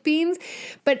cooked beans.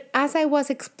 But as I was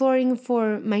exploring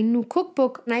for my new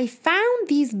cookbook, I found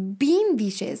these bean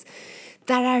dishes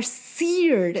that are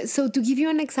seared. So to give you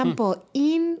an example,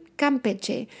 in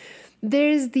Campeche,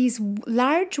 there's this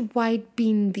large white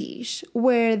bean dish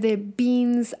where the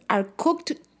beans are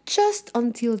cooked just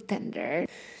until tender.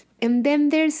 And then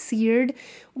they're seared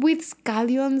with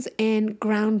scallions and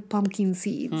ground pumpkin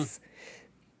seeds.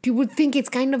 You would think it's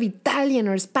kind of Italian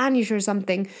or Spanish or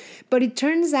something, but it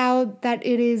turns out that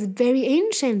it is very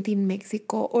ancient in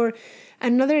Mexico. Or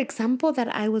another example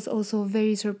that I was also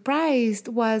very surprised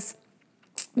was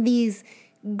this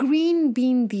green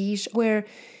bean dish where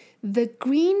the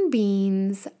green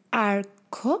beans are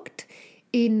cooked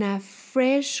in a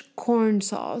fresh corn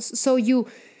sauce. So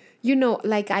you know,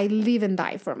 like I live and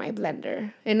die for my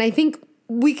blender. And I think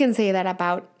we can say that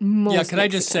about most Yeah, can I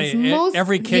just say, Mexicans.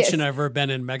 every kitchen Yes. I've ever been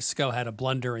in Mexico had a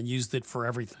blender and used it for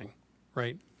everything,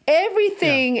 right?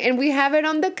 Everything, and we have it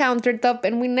on the countertop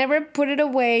and we never put it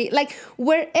away. Like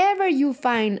wherever you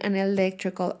find an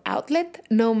electrical outlet,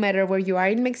 no matter where you are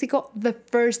in Mexico, the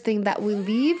first thing that will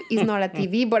leave is not a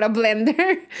TV but a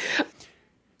blender.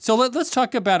 So let's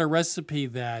talk about a recipe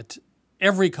that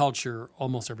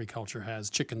almost every culture has,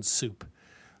 chicken soup,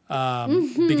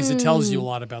 because it tells you a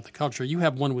lot about the culture. You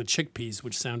have one with chickpeas,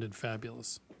 which sounded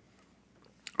fabulous.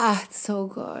 Ah, it's so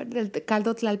good. El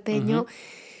caldo tlalpeño.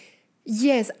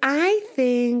 Yes, I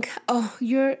think,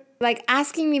 you're like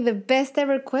asking me the best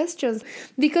ever questions,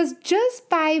 because just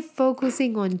by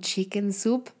focusing on chicken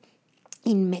soup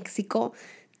in Mexico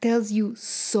tells you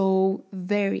so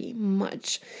very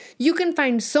much. You can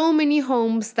find so many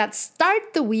homes that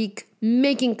start the week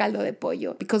making caldo de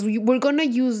pollo because we're going to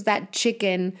use that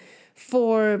chicken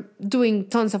for doing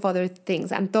tons of other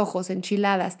things, antojos,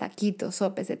 enchiladas, taquitos,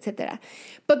 sopes, etc.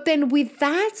 But then with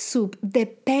that soup,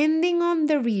 depending on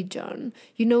the region,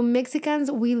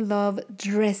 Mexicans, we love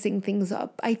dressing things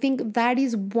up. I think that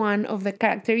is one of the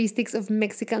characteristics of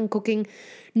Mexican cooking,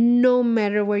 no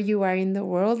matter where you are in the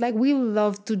world. Like, we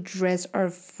love to dress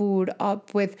our food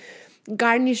up with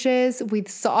garnishes, with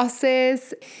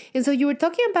sauces. And so you were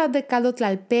talking about the caldo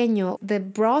tlalpeño. The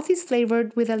broth is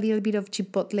flavored with a little bit of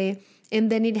chipotle, and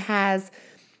then it has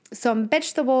some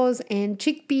vegetables and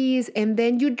chickpeas, and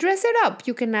then you dress it up.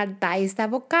 You can add diced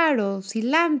avocado,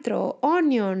 cilantro,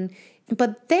 onion,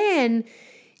 but then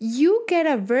you get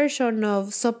a version of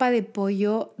sopa de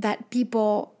pollo that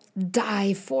people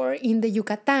die for in the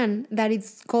Yucatan, that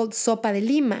is called sopa de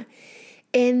lima.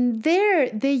 And there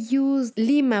they use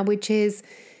lima, which is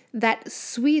that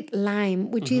sweet lime,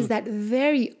 which is that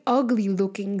very ugly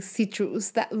looking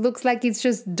citrus that looks like it's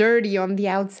just dirty on the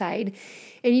outside.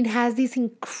 And it has this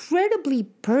incredibly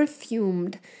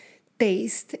perfumed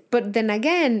taste. But then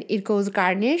again, it goes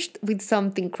garnished with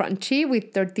something crunchy,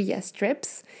 with tortilla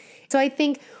strips. So I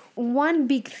think one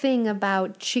big thing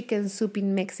about chicken soup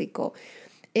in Mexico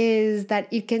is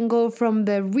that it can go from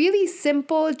the really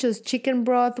simple, just chicken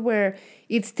broth, where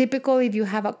it's typical if you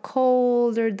have a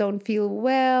cold or don't feel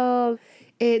well,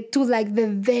 to like the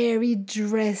very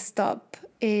dressed up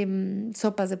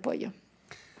sopas de pollo.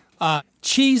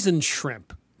 Cheese and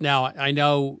shrimp. Now, I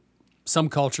know some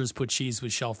cultures put cheese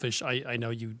with shellfish. I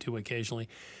know you do occasionally.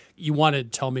 You want to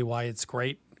tell me why it's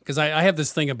great? Because I have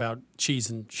this thing about cheese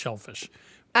and shellfish.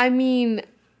 I mean,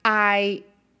 I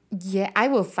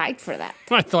will fight for that.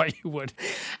 I thought you would.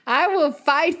 I will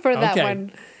fight for that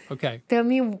one. Okay. Tell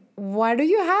me, what do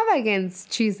you have against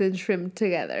cheese and shrimp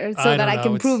together so that I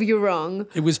can prove you wrong?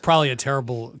 It was probably a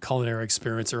terrible culinary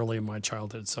experience early in my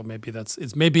childhood, so maybe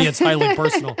it's highly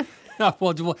personal.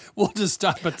 We'll just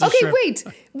stop at the shrimp.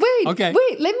 Okay,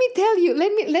 wait. Let me tell you.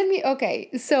 Let me. Okay,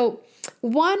 so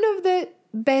one of the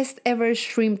best ever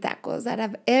shrimp tacos that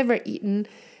I've ever eaten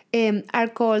are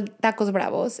called Tacos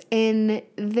Bravos, and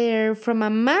they're from a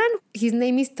man. His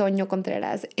name is Toño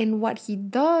Contreras, and what he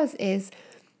does is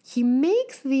he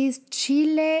makes this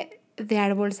chile de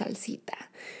árbol salsita,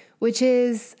 which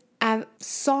is a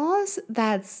sauce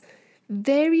that's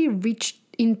very rich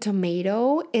in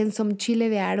tomato and some chile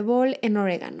de árbol and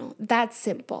oregano. That's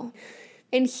simple.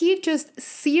 And he just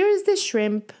sears the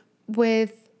shrimp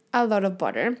with a lot of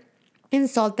butter and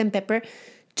salt and pepper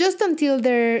just until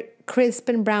they're crisp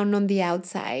and brown on the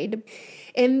outside.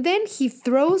 And then he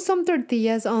throws some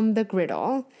tortillas on the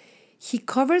griddle. He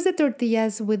covers the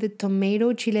tortillas with the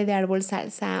tomato chile de árbol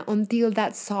salsa until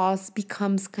that sauce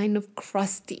becomes kind of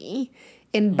crusty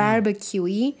and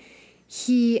barbecuey.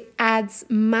 He adds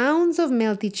mounds of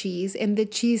melty cheese, and the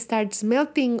cheese starts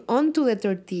melting onto the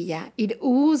tortilla. It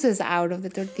oozes out of the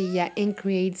tortilla and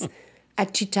creates a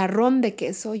chicharrón de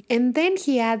queso. And then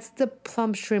he adds the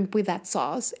plump shrimp with that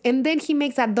sauce. And then he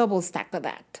makes a double stack of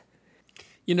that.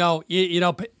 You know,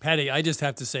 Patty, I just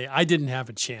have to say, I didn't have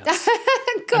a chance.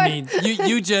 I mean,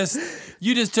 you just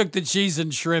took the cheese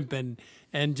and shrimp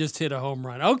and just hit a home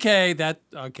run. Okay,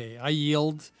 I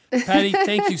yield. Patty,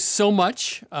 thank you so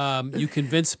much. You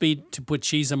convinced me to put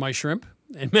cheese on my shrimp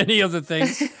and many other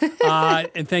things.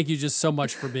 And thank you just so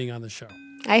much for being on the show.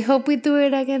 I hope we do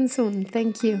it again soon.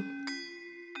 Thank you.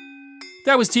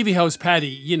 That was TV host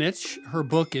Patty Yunich. Her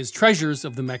book is Treasures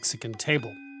of the Mexican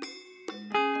Table.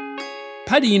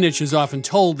 Patty Yunich is often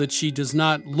told that she does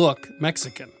not look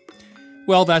Mexican.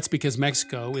 Well, that's because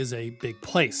Mexico is a big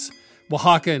place.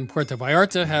 Oaxaca and Puerto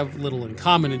Vallarta have little in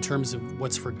common in terms of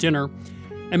what's for dinner.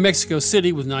 And Mexico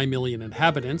City, with 9 million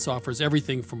inhabitants, offers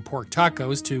everything from pork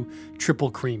tacos to triple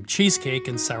cream cheesecake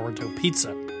and sourdough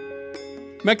pizza.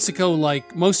 Mexico,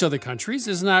 like most other countries,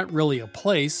 is not really a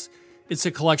place. It's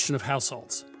a collection of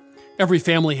households. Every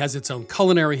family has its own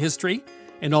culinary history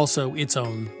and also its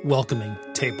own welcoming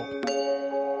table.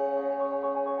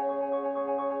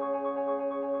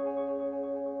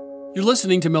 You're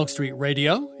listening to Milk Street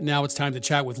Radio. Now it's time to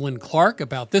chat with Lynn Clark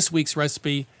about this week's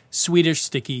recipe, Swedish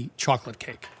sticky chocolate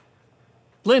cake.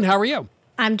 Lynn, how are you?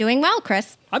 I'm doing well,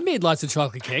 Chris. I've made lots of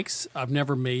chocolate cakes. I've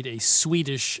never made a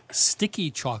Swedish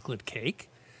sticky chocolate cake.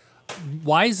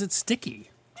 Why is it sticky?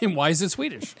 And why is it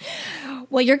Swedish?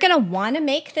 Well, you're going to want to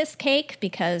make this cake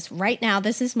because right now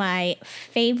this is my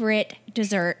favorite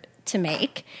dessert to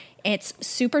make. It's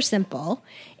super simple.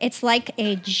 It's like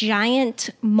a giant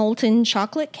molten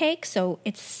chocolate cake. So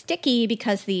it's sticky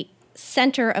because the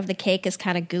center of the cake is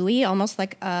kind of gooey, almost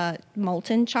like a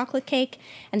molten chocolate cake.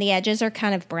 And the edges are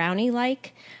kind of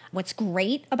brownie-like. What's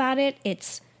great about it,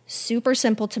 it's super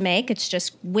simple to make. It's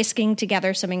just whisking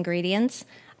together some ingredients.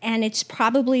 And it's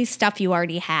probably stuff you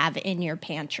already have in your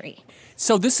pantry.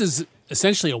 So this is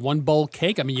essentially a one-bowl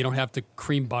cake? I mean, you don't have to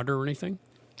cream butter or anything?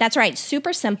 That's right.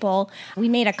 Super simple. We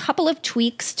made a couple of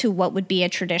tweaks to what would be a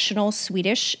traditional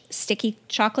Swedish sticky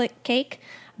chocolate cake.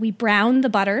 We browned the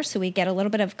butter so we get a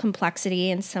little bit of complexity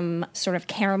and some sort of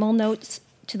caramel notes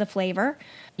to the flavor.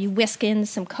 You whisk in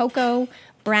some cocoa,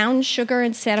 brown sugar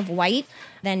instead of white,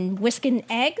 then whisk in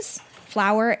eggs,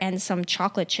 flour, and some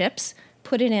chocolate chips.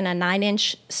 Put it in a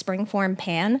 9-inch springform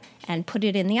pan and put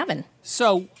it in the oven.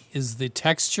 So is the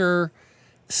texture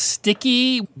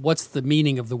sticky? What's the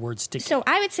meaning of the word sticky? So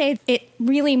I would say it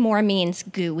really more means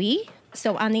gooey.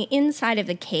 So on the inside of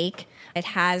the cake, it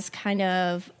has kind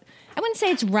of, I wouldn't say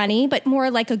it's runny, but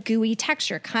more like a gooey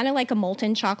texture, kind of like a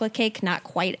molten chocolate cake, not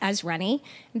quite as runny.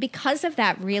 And because of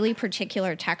that really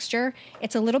particular texture,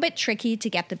 it's a little bit tricky to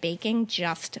get the baking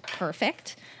just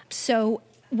perfect. So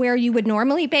where you would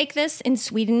normally bake this in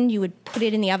Sweden, you would put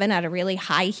it in the oven at a really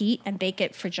high heat and bake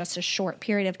it for just a short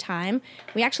period of time.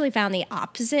 We actually found the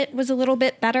opposite was a little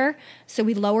bit better. So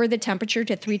we lowered the temperature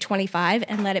to 325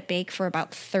 and let it bake for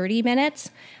about 30 minutes.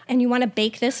 And you want to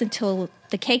bake this until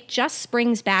the cake just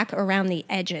springs back around the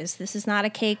edges. This is not a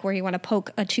cake where you want to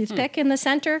poke a toothpick in the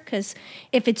center, because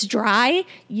if it's dry,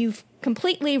 you've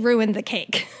completely ruined the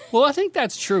cake. Well, I think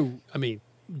that's true. I mean,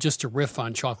 just to riff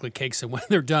on chocolate cakes and when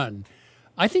they're done,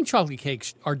 I think chocolate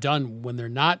cakes are done when they're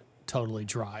not totally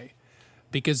dry,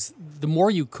 because the more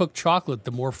you cook chocolate,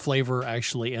 the more flavor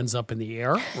actually ends up in the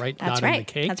air, right? That's not right. in the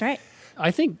cake. That's right.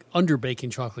 I think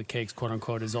underbaking chocolate cakes, quote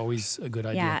unquote, is always a good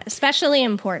idea. Yeah, especially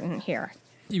important here.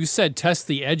 You said test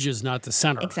the edges, not the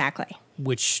center. Exactly.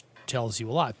 Which tells you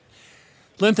a lot.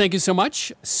 Lynn, thank you so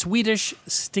much. Swedish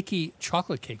sticky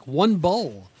chocolate cake, one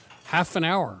bowl, half an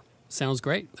hour. Sounds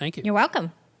great. Thank you. You're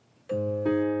welcome.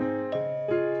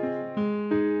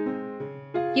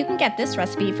 You can get this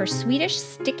recipe for Swedish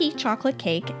sticky chocolate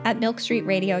cake at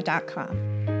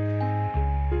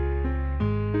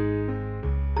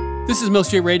milkstreetradio.com. This is Milk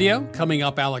Street Radio. Coming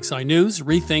up, Alex I News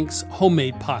rethinks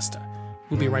homemade pasta.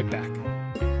 We'll be right back.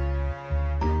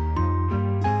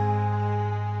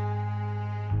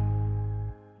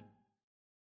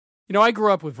 You know, I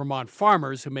grew up with Vermont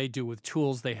farmers who made do with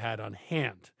tools they had on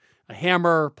hand. A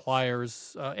hammer,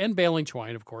 pliers, and baling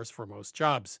twine, of course, for most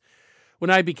jobs. When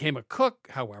I became a cook,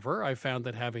 however, I found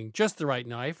that having just the right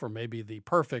knife or maybe the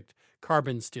perfect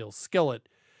carbon steel skillet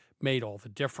made all the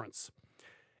difference.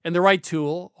 And the right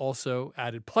tool also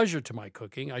added pleasure to my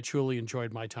cooking. I truly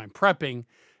enjoyed my time prepping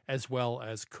as well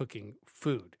as cooking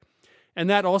food. And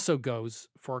that also goes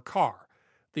for a car.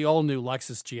 The all-new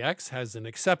Lexus GX has an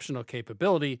exceptional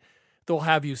capability that will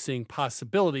have you seeing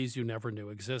possibilities you never knew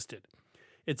existed.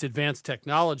 Its advanced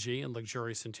technology and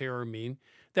luxurious interior mean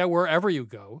that wherever you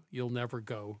go, you'll never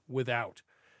go without.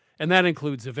 And that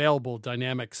includes available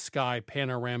dynamic sky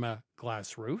panorama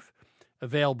glass roof,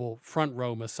 available front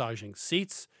row massaging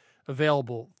seats,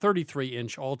 available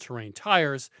 33-inch all-terrain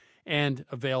tires, and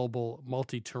available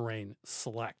multi-terrain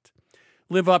select.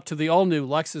 Live up to the all-new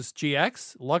Lexus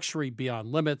GX, luxury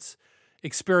beyond limits.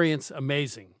 Experience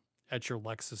amazing at your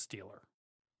Lexus dealer.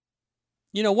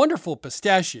 You know, wonderful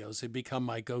pistachios have become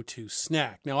my go-to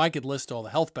snack. Now, I could list all the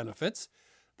health benefits.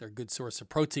 They're a good source of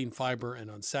protein, fiber, and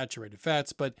unsaturated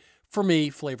fats, but for me,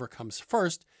 flavor comes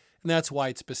first, and that's why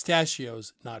it's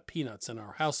pistachios, not peanuts, in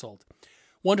our household.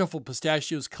 Wonderful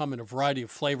pistachios come in a variety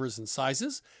of flavors and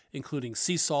sizes, including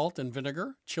sea salt and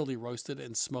vinegar, chili roasted,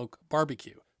 and smoke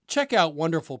barbecue. Check out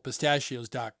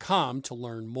wonderfulpistachios.com to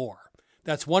learn more.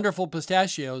 That's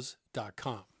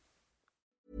wonderfulpistachios.com.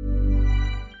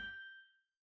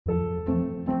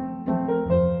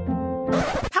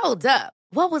 Hold up.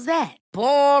 What was that?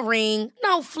 Boring.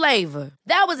 No flavor.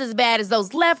 That was as bad as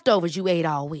those leftovers you ate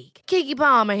all week. Keke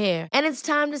Palmer here, and it's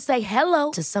time to say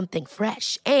hello to something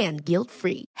fresh and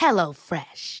guilt-free. Hello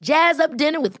Fresh. Jazz up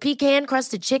dinner with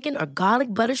pecan-crusted chicken or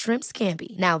garlic butter shrimp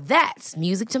scampi. Now that's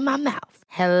music to my mouth.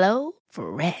 Hello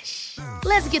Fresh.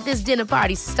 Let's get this dinner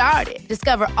party started.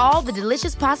 Discover all the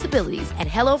delicious possibilities at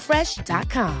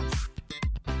hellofresh.com.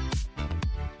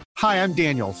 Hi, I'm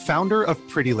Daniel, founder of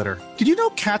Pretty Litter. Did you know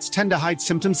cats tend to hide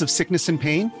symptoms of sickness and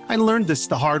pain? I learned this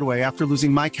the hard way after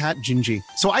losing my cat, Gingy.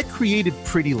 So I created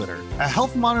Pretty Litter, a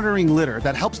health monitoring litter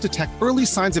that helps detect early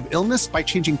signs of illness by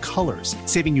changing colors,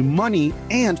 saving you money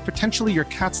and potentially your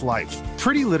cat's life.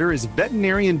 Pretty Litter is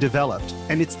veterinarian developed,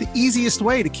 and it's the easiest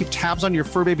way to keep tabs on your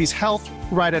fur baby's health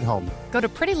right at home. Go to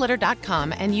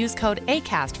prettylitter.com and use code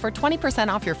ACAST for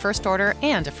 20% off your first order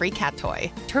and a free cat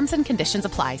toy. Terms and conditions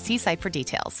apply. See site for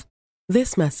details.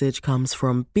 This message comes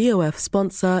from BOF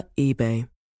sponsor eBay.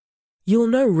 You'll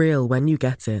know real when you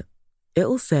get it.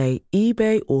 It'll say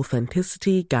eBay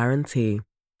Authenticity Guarantee.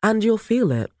 And you'll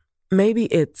feel it. Maybe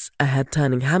it's a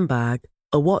head-turning handbag,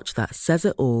 a watch that says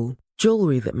it all,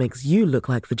 jewelry that makes you look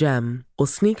like the gem, or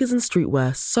sneakers and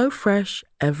streetwear so fresh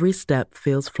every step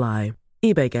feels fly.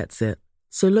 eBay gets it.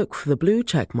 So look for the blue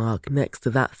check mark next to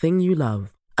that thing you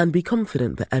love. And be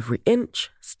confident that every inch,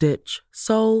 stitch,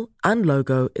 sole, and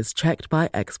logo is checked by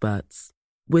experts.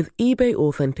 With eBay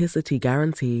Authenticity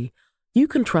Guarantee, you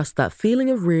can trust that feeling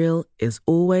of real is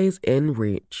always in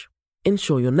reach.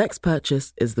 Ensure your next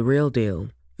purchase is the real deal.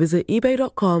 Visit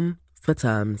ebay.com for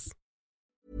terms.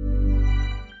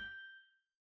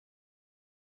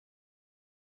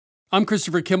 I'm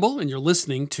Christopher Kimball, and you're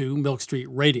listening to Milk Street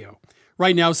Radio.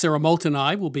 Right now, Sarah Moulton and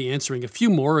I will be answering a few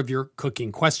more of your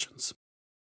cooking questions.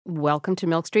 Welcome to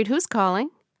Milk Street. Who's calling?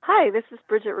 Hi, this is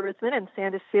Bridget Ruthman in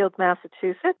Sandusfield,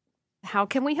 Massachusetts. How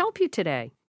can we help you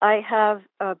today? I have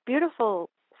a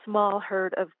beautiful small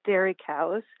herd of dairy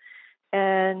cows,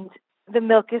 and the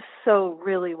milk is so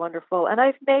really wonderful. And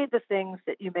I've made the things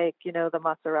that you make, you know, the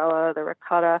mozzarella, the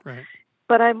ricotta. Right.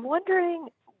 But I'm wondering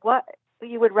what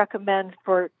you would recommend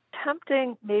for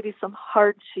tempting maybe some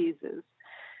hard cheeses.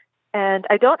 And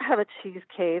I don't have a cheese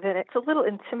cave, and it's a little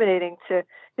intimidating to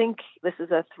think this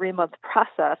is a 3-month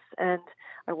process, and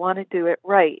I want to do it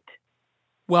right.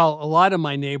 Well, a lot of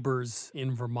my neighbors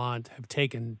in Vermont have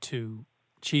taken to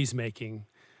cheese making.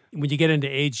 When you get into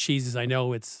aged cheeses, I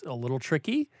know it's a little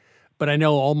tricky, but I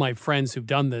know all my friends who've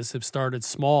done this have started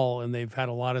small, and they've had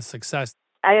a lot of success.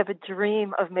 I have a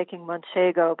dream of making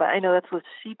manchego, but I know that's with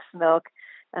sheep's milk,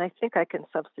 and I think I can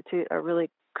substitute a really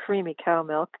creamy cow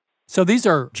milk. So these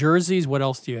are Jerseys. What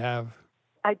else do you have?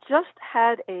 I just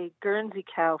had a Guernsey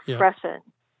cow Yeah. freshen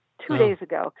 2 days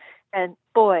ago. And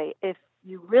boy, if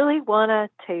you really want to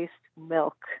taste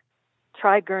milk,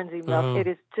 try Guernsey milk. Oh. It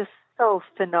is just so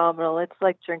phenomenal. It's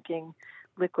like drinking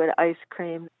liquid ice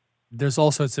cream. There's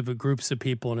all sorts of groups of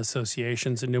people and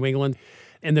associations in New England.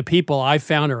 And the people I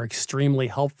found are extremely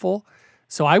helpful.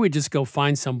 So I would just go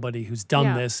find somebody who's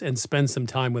done this and spend some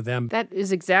time with them. That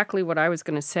is exactly what I was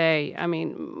going to say. I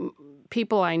mean,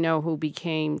 people I know who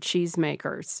became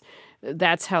cheesemakers,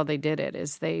 that's how they did it,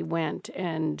 is they went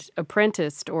and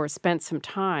apprenticed or spent some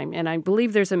time. And I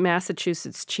believe there's a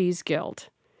Massachusetts Cheese Guild.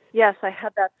 Yes, I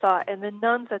had that thought. And the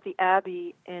nuns at the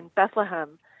Abbey in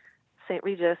Bethlehem, St.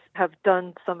 Regis, have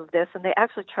done some of this. And they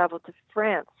actually traveled to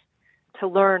France to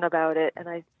learn about it. And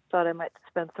I thought I might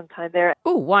spend some time there.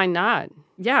 Oh, why not?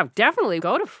 Yeah, definitely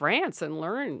go to France and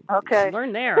learn. Okay.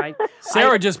 Learn there.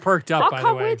 Sarah just perked up, I'll by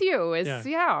come the way. with you.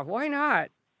 Yeah, why not?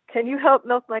 Can you help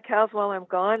milk my cows while I'm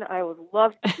gone? I would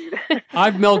love to do that.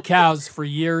 I've milked cows for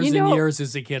years You know- and years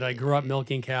as a kid. I grew up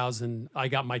milking cows, and I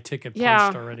got my ticket punched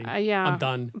Yeah, already. yeah. I'm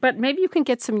done. But maybe you can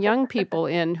get some young people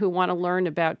in who want to learn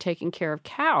about taking care of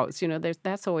cows. You know,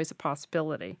 that's always a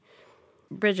possibility.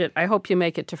 Bridget, I hope you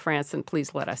make it to France, and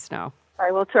please let us know.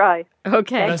 I will try.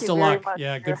 Okay. Thank Best you of very luck. much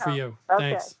Yeah, your good for help. you.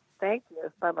 Okay. Thanks. Thank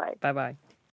you. Bye-bye. Bye-bye.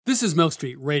 This is Milk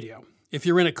Street Radio. If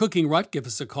you're in a cooking rut, give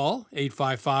us a call,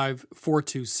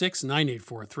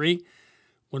 855-426-9843.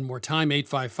 One more time,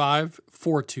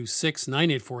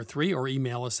 855-426-9843, or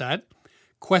email us at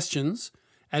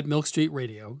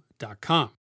questions@milkstreetradio.com.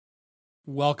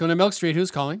 Welcome to Milk Street.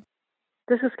 Who's calling?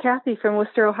 This is Kathy from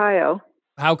Worcester, Ohio.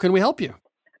 How can we help you?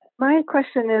 My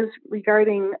question is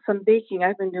regarding some baking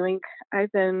I've been doing.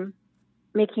 I've been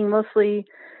making mostly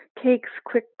cakes,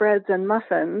 quick breads, and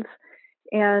muffins.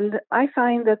 And I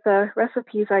find that the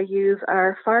recipes I use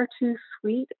are far too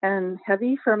sweet and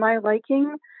heavy for my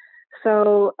liking.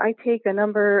 So I take a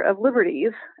number of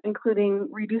liberties, including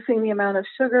reducing the amount of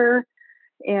sugar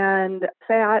and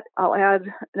fat. I'll add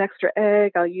an extra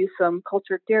egg. I'll use some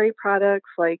cultured dairy products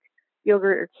like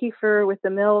yogurt or kefir with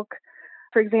the milk.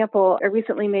 For example, I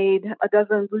recently made a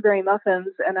dozen blueberry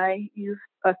muffins, and I used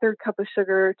a third cup of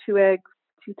sugar, 2 eggs,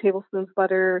 2 tablespoons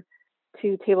butter,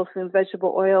 2 tablespoons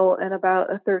vegetable oil, and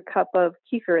about a third cup of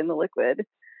kefir in the liquid.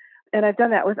 And I've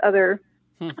done that with other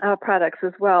products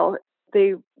as well.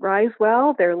 They rise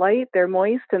well, they're light, they're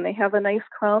moist, and they have a nice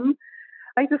crumb.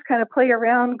 I just kind of play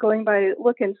around going by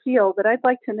look and feel, but I'd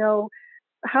like to know,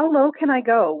 how low can I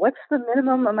go? What's the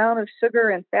minimum amount of sugar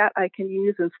and fat I can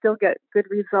use and still get good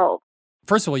results?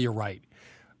 First of all, you're right.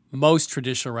 Most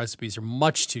traditional recipes are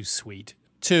much too sweet.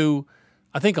 Two,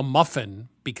 I think a muffin,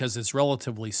 because it's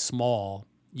relatively small,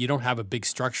 you don't have a big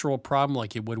structural problem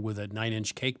like you would with a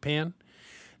 9-inch cake pan.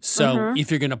 So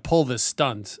if you're going to pull this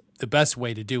stunt, the best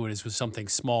way to do it is with something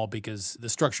small because the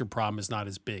structure problem is not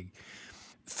as big.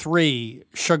 3,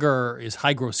 sugar is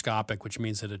hygroscopic, which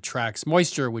means it attracts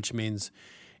moisture, which means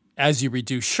as you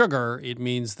reduce sugar, it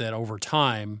means that over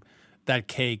time, that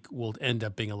cake will end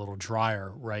up being a little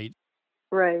drier, right?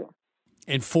 Right.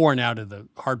 And 4, and out of the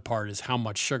hard part is how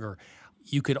much sugar.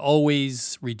 You could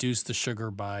always reduce the sugar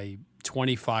by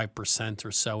 25%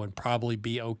 or so and probably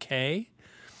be okay.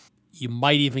 You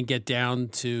might even get down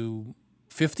to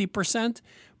 50%.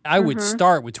 I would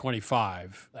start with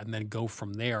 25 and then go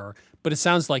from there. But it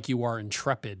sounds like you are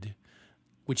intrepid,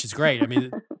 which is great. I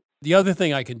mean, the other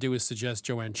thing I can do is suggest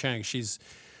Joanne Chang. She's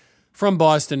from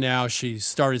Boston now. She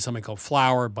started something called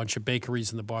Flour, a bunch of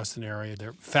bakeries in the Boston area.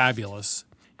 They're fabulous.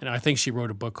 And I think she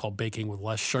wrote a book called Baking with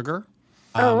Less Sugar.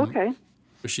 Okay.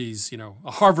 She's,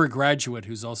 a Harvard graduate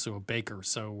who's also a baker.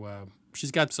 So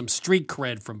she's got some street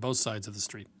cred from both sides of the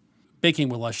street. Baking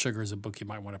with Less Sugar is a book you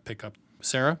might want to pick up.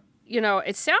 Sarah?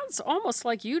 It sounds almost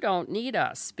like you don't need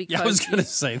us because I was going to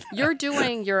say that. You're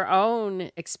doing your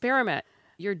own experiment.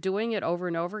 You're doing it over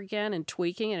and over again and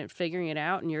tweaking it and figuring it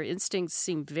out, and your instincts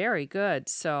seem very good.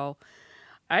 So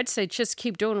I'd say just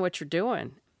keep doing what you're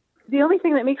doing. The only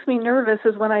thing that makes me nervous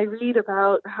is when I read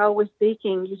about how with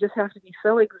baking you just have to be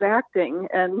so exacting,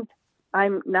 and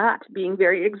I'm not being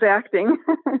very exacting.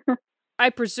 I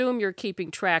presume you're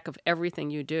keeping track of everything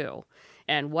you do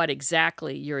and what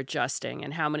exactly you're adjusting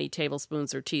and how many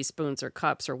tablespoons or teaspoons or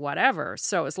cups or whatever.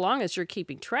 So as long as you're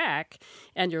keeping track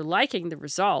and you're liking the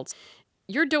results,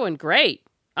 you're doing great.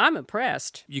 I'm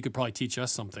impressed. You could probably teach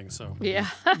us something. So yeah,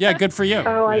 yeah, good for you.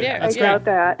 Oh, I doubt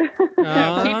that.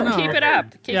 Keep it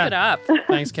up. Keep it up.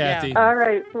 Thanks, Kathy. Yeah. All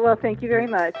right. Well, thank you very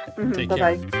much. Take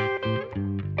Bye-bye. care.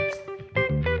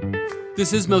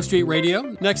 This is Milk Street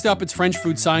Radio. Next up, it's French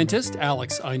food scientist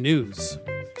Alex Aynouz.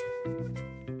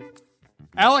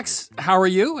 Alex, how are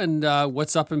you, and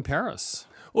what's up in Paris?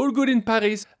 All good in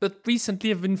Paris, but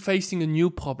recently I've been facing a new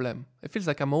problem. It feels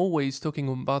like I'm always talking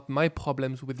about my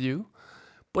problems with you,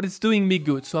 but it's doing me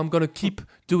good, so I'm going to keep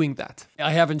doing that.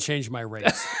 I haven't changed my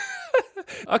race.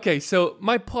 Okay, so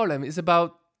my problem is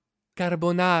about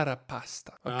carbonara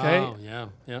pasta, okay? Oh,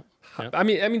 yeah. I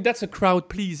mean that's a crowd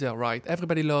pleaser, right?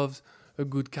 Everybody loves a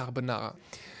good carbonara.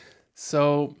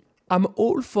 So I'm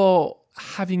all for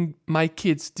having my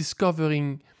kids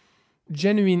discovering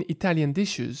genuine Italian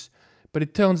dishes, but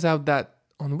it turns out that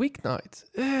on weeknights,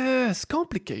 it's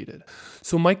complicated.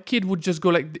 So my kid would just go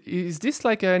like, is this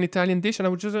like an Italian dish? And I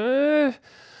would just,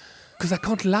 Because I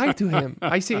can't lie to him.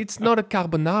 I say it's not a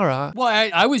carbonara. Well,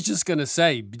 I was just going to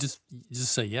say, just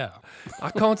say yeah.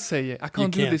 I can't say yeah. I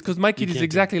can't do this because my kid is can't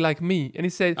exactly like me. And he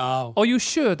said, "Are you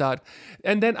sure, Dad?"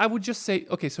 And then I would just say,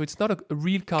 okay, so it's not a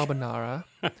real carbonara.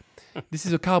 This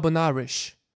is a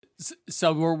carbonarish.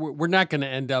 So we're not going to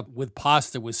end up with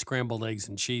pasta with scrambled eggs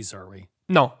and cheese, are we?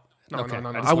 No. Okay, No.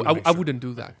 I I wouldn't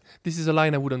do that. This is a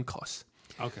line I wouldn't cross.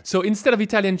 Okay. So instead of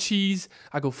Italian cheese,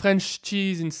 I go French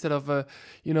cheese. Instead of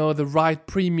the right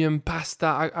premium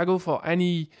pasta, I go for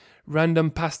any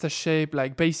random pasta shape,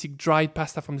 like basic dried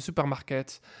pasta from the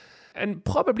supermarket, and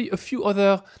probably a few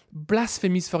other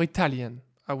blasphemies for Italian,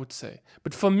 I would say.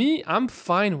 But for me, I'm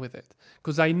fine with it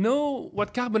because I know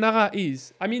what carbonara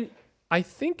is. I mean, I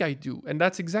think I do, and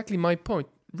that's exactly my point.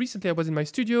 Recently, I was in my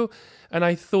studio, and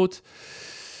I thought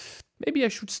maybe I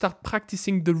should start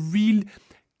practicing the real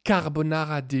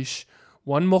carbonara dish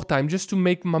one more time just to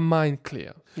make my mind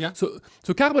clear. Yeah. So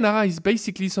carbonara is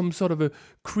basically some sort of a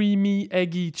creamy,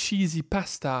 eggy, cheesy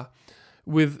pasta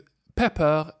with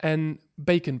pepper and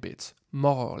bacon bits,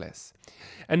 more or less.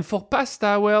 And for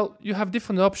pasta, well, you have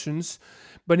different options,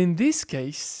 but in this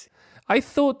case, I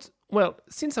thought, well,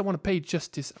 since I want to pay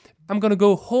justice, I'm going to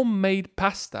go homemade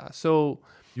pasta. So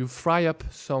you fry up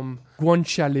some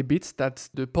guanciale bits, that's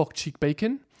the pork cheek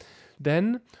bacon.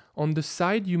 Then on the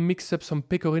side, you mix up some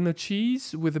pecorino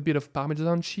cheese with a bit of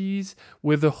Parmesan cheese,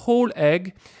 with a whole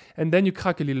egg, and then you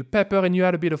crack a little pepper and you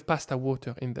add a bit of pasta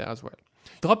water in there as well.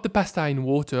 Drop the pasta in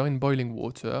water, in boiling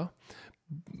water.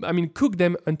 I mean, cook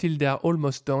them until they are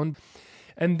almost done.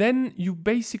 And then you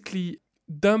basically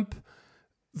dump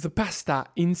the pasta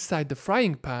inside the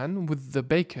frying pan with the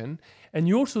bacon, and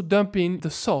you also dump in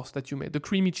the sauce that you made, the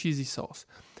creamy cheesy sauce.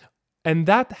 And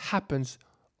that happens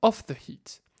off the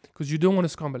heat, because you don't want to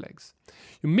scramble eggs.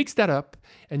 You mix that up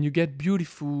and you get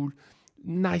beautiful,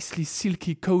 nicely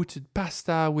silky coated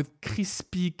pasta with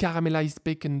crispy caramelized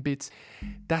bacon bits.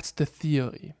 That's the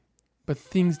theory. But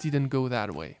things didn't go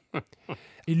that way.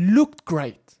 It looked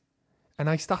great. And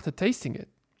I started tasting it.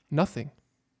 Nothing.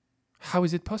 How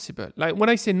is it possible? Like when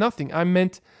I say nothing, I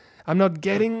meant I'm not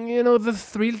getting, the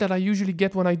thrill that I usually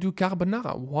get when I do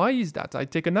carbonara. Why is that? I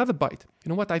take another bite. You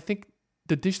know what? I think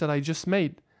the dish that I just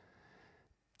made,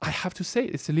 I have to say,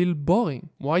 it's a little boring.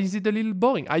 Why is it a little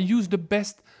boring? I used the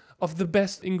best of the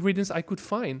best ingredients I could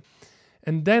find.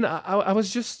 And then I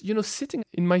was just, sitting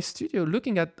in my studio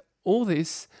looking at all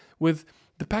this with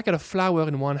the packet of flour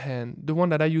in one hand, the one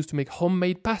that I use to make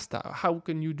homemade pasta. How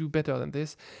can you do better than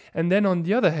this? And then on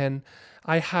the other hand,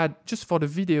 I had, just for the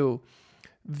video,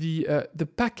 the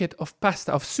packet of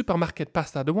pasta, of supermarket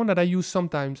pasta, the one that I use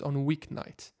sometimes on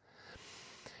weeknights.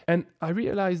 And I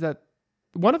realized that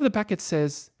one of the packets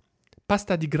says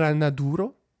pasta di grana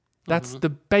duro. That's the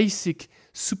basic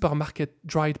supermarket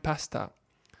dried pasta.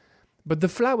 But the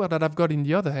flour that I've got in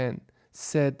the other hand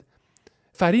said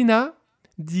farina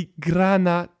di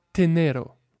grana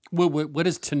tenero. What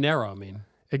does tenero mean?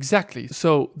 Exactly.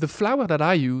 So the flour that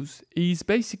I use is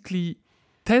basically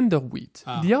tender wheat.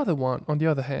 The other one, on the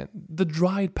other hand, the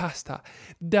dried pasta,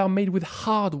 they are made with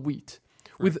hard wheat,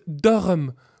 with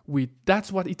durum wheat.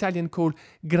 That's what Italian call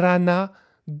grana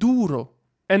duro.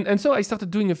 And so I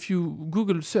started doing a few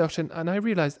Google search and I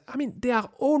realized, they are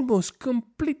almost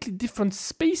completely different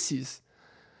species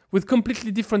with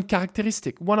completely different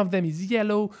characteristics. One of them is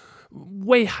yellow,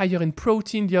 way higher in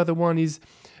protein. The other one is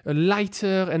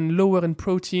lighter and lower in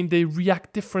protein. They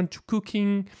react different to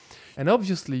cooking. And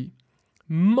obviously,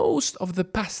 most of the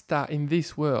pasta in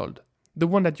this world, the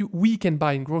one that we can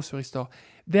buy in grocery store,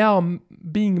 they are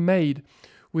being made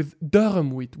with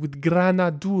durum wheat, with grana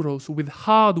duro, so with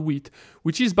hard wheat,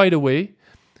 which is, by the way,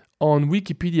 on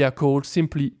Wikipedia called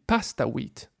simply pasta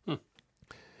wheat.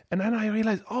 And then I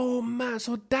realized, oh man,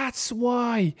 so that's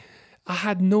why I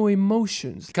had no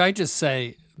emotions. Can I just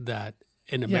say that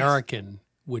an American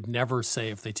would never say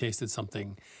if they tasted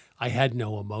something, I had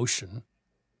no emotion.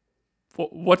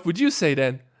 What would you say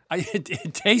then?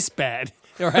 It tastes bad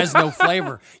or has no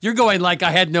flavor. You're going like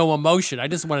I had no emotion. I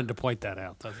just wanted to point that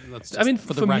out. That's just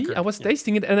for the record. Me, I was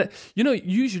tasting it, and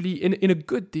usually in a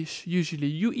good dish, usually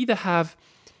you either have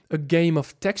a game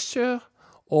of texture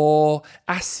or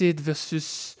acid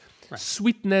versus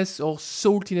sweetness or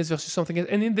saltiness versus something else.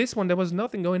 And in this one, there was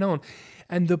nothing going on,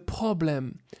 and the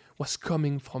problem was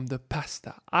coming from the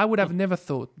pasta. I would have never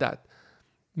thought that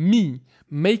me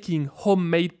making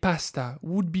homemade pasta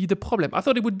would be the problem. I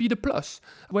thought it would be the plus.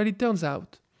 Well, it turns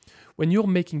out when you're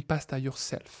making pasta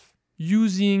yourself,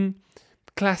 using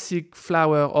classic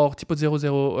flour or tipo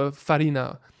 00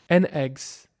 farina and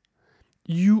eggs,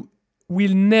 you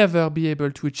will never be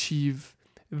able to achieve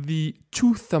the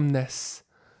toothiness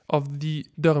of the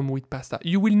durum wheat pasta.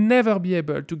 You will never be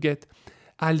able to get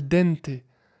al dente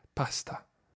pasta.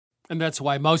 And that's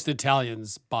why most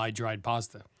Italians buy dried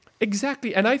pasta.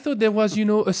 Exactly. And I thought there was,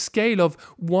 a scale of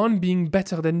one being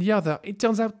better than the other. It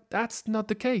turns out that's not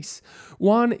the case.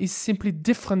 One is simply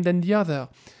different than the other.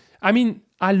 I mean,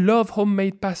 I love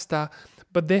homemade pasta,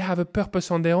 but they have a purpose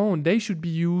on their own. They should be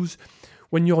used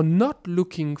when you're not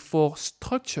looking for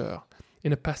structure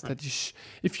in a pasta dish.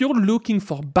 If you're looking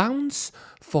for bounce,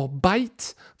 for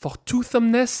bite, for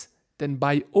toothiness, then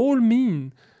by all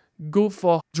means, go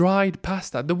for dried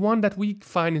pasta, the one that we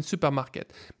find in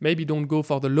supermarket. Maybe don't go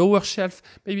for the lower shelf,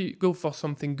 maybe go for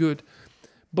something good.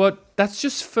 But that's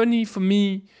just funny for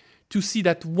me to see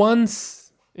that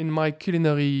once in my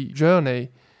culinary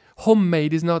journey,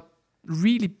 homemade is not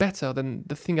really better than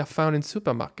the thing I found in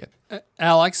supermarket.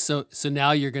 Alex, so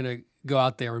now you're going to go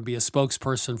out there and be a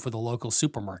spokesperson for the local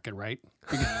supermarket, right?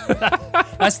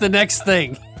 That's the next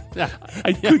thing.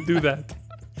 I could do that.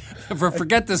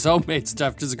 Forget this homemade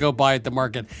stuff. Just go buy at the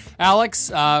market. Alex,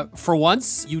 for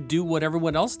once, you do what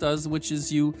everyone else does, which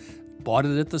is you bought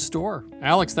it at the store.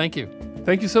 Alex, thank you.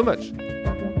 Thank you so much.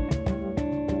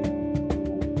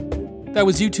 That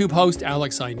was YouTube host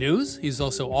Alex Aynouz. He's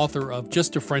also author of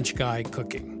Just a French Guy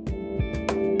Cooking.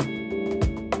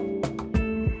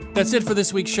 That's it for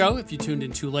this week's show. If you tuned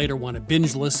in too late or want to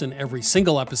binge listen every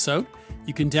single episode,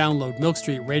 you can download Milk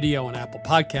Street Radio on Apple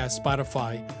Podcasts,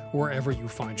 Spotify, wherever you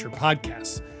find your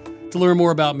podcasts. To learn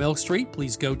more about Milk Street,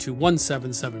 please go to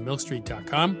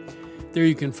 177milkstreet.com. There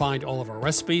you can find all of our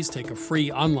recipes, take a free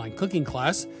online cooking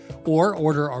class, or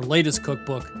order our latest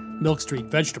cookbook, Milk Street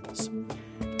Vegetables.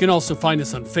 You can also find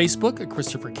us on Facebook at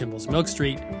Christopher Kimball's Milk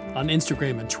Street, on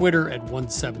Instagram and Twitter at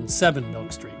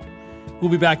 177Milk Street. We'll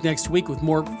be back next week with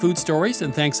more food stories,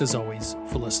 and thanks as always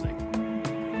for listening.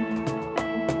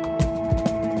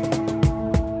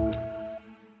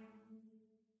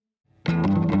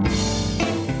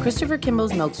 Christopher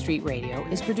Kimball's Milk Street Radio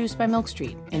is produced by Milk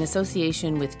Street in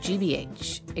association with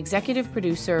GBH, executive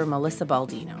producer Melissa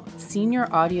Baldino, senior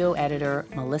audio editor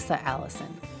Melissa Allison,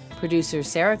 producers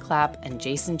Sarah Clapp and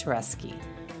Jason Tereski,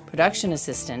 production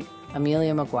assistant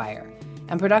Amelia McGuire,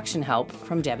 and production help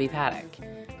from Debbie Paddock.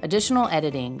 Additional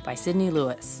editing by Sydney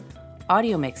Lewis.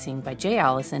 Audio mixing by Jay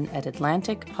Allison at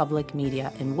Atlantic Public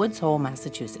Media in Woods Hole,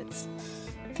 Massachusetts.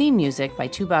 Theme music by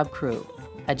Toubab Crew.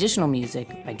 Additional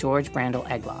music by George Brandel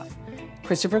Egloff.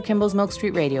 Christopher Kimball's Milk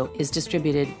Street Radio is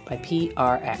distributed by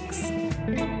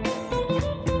PRX.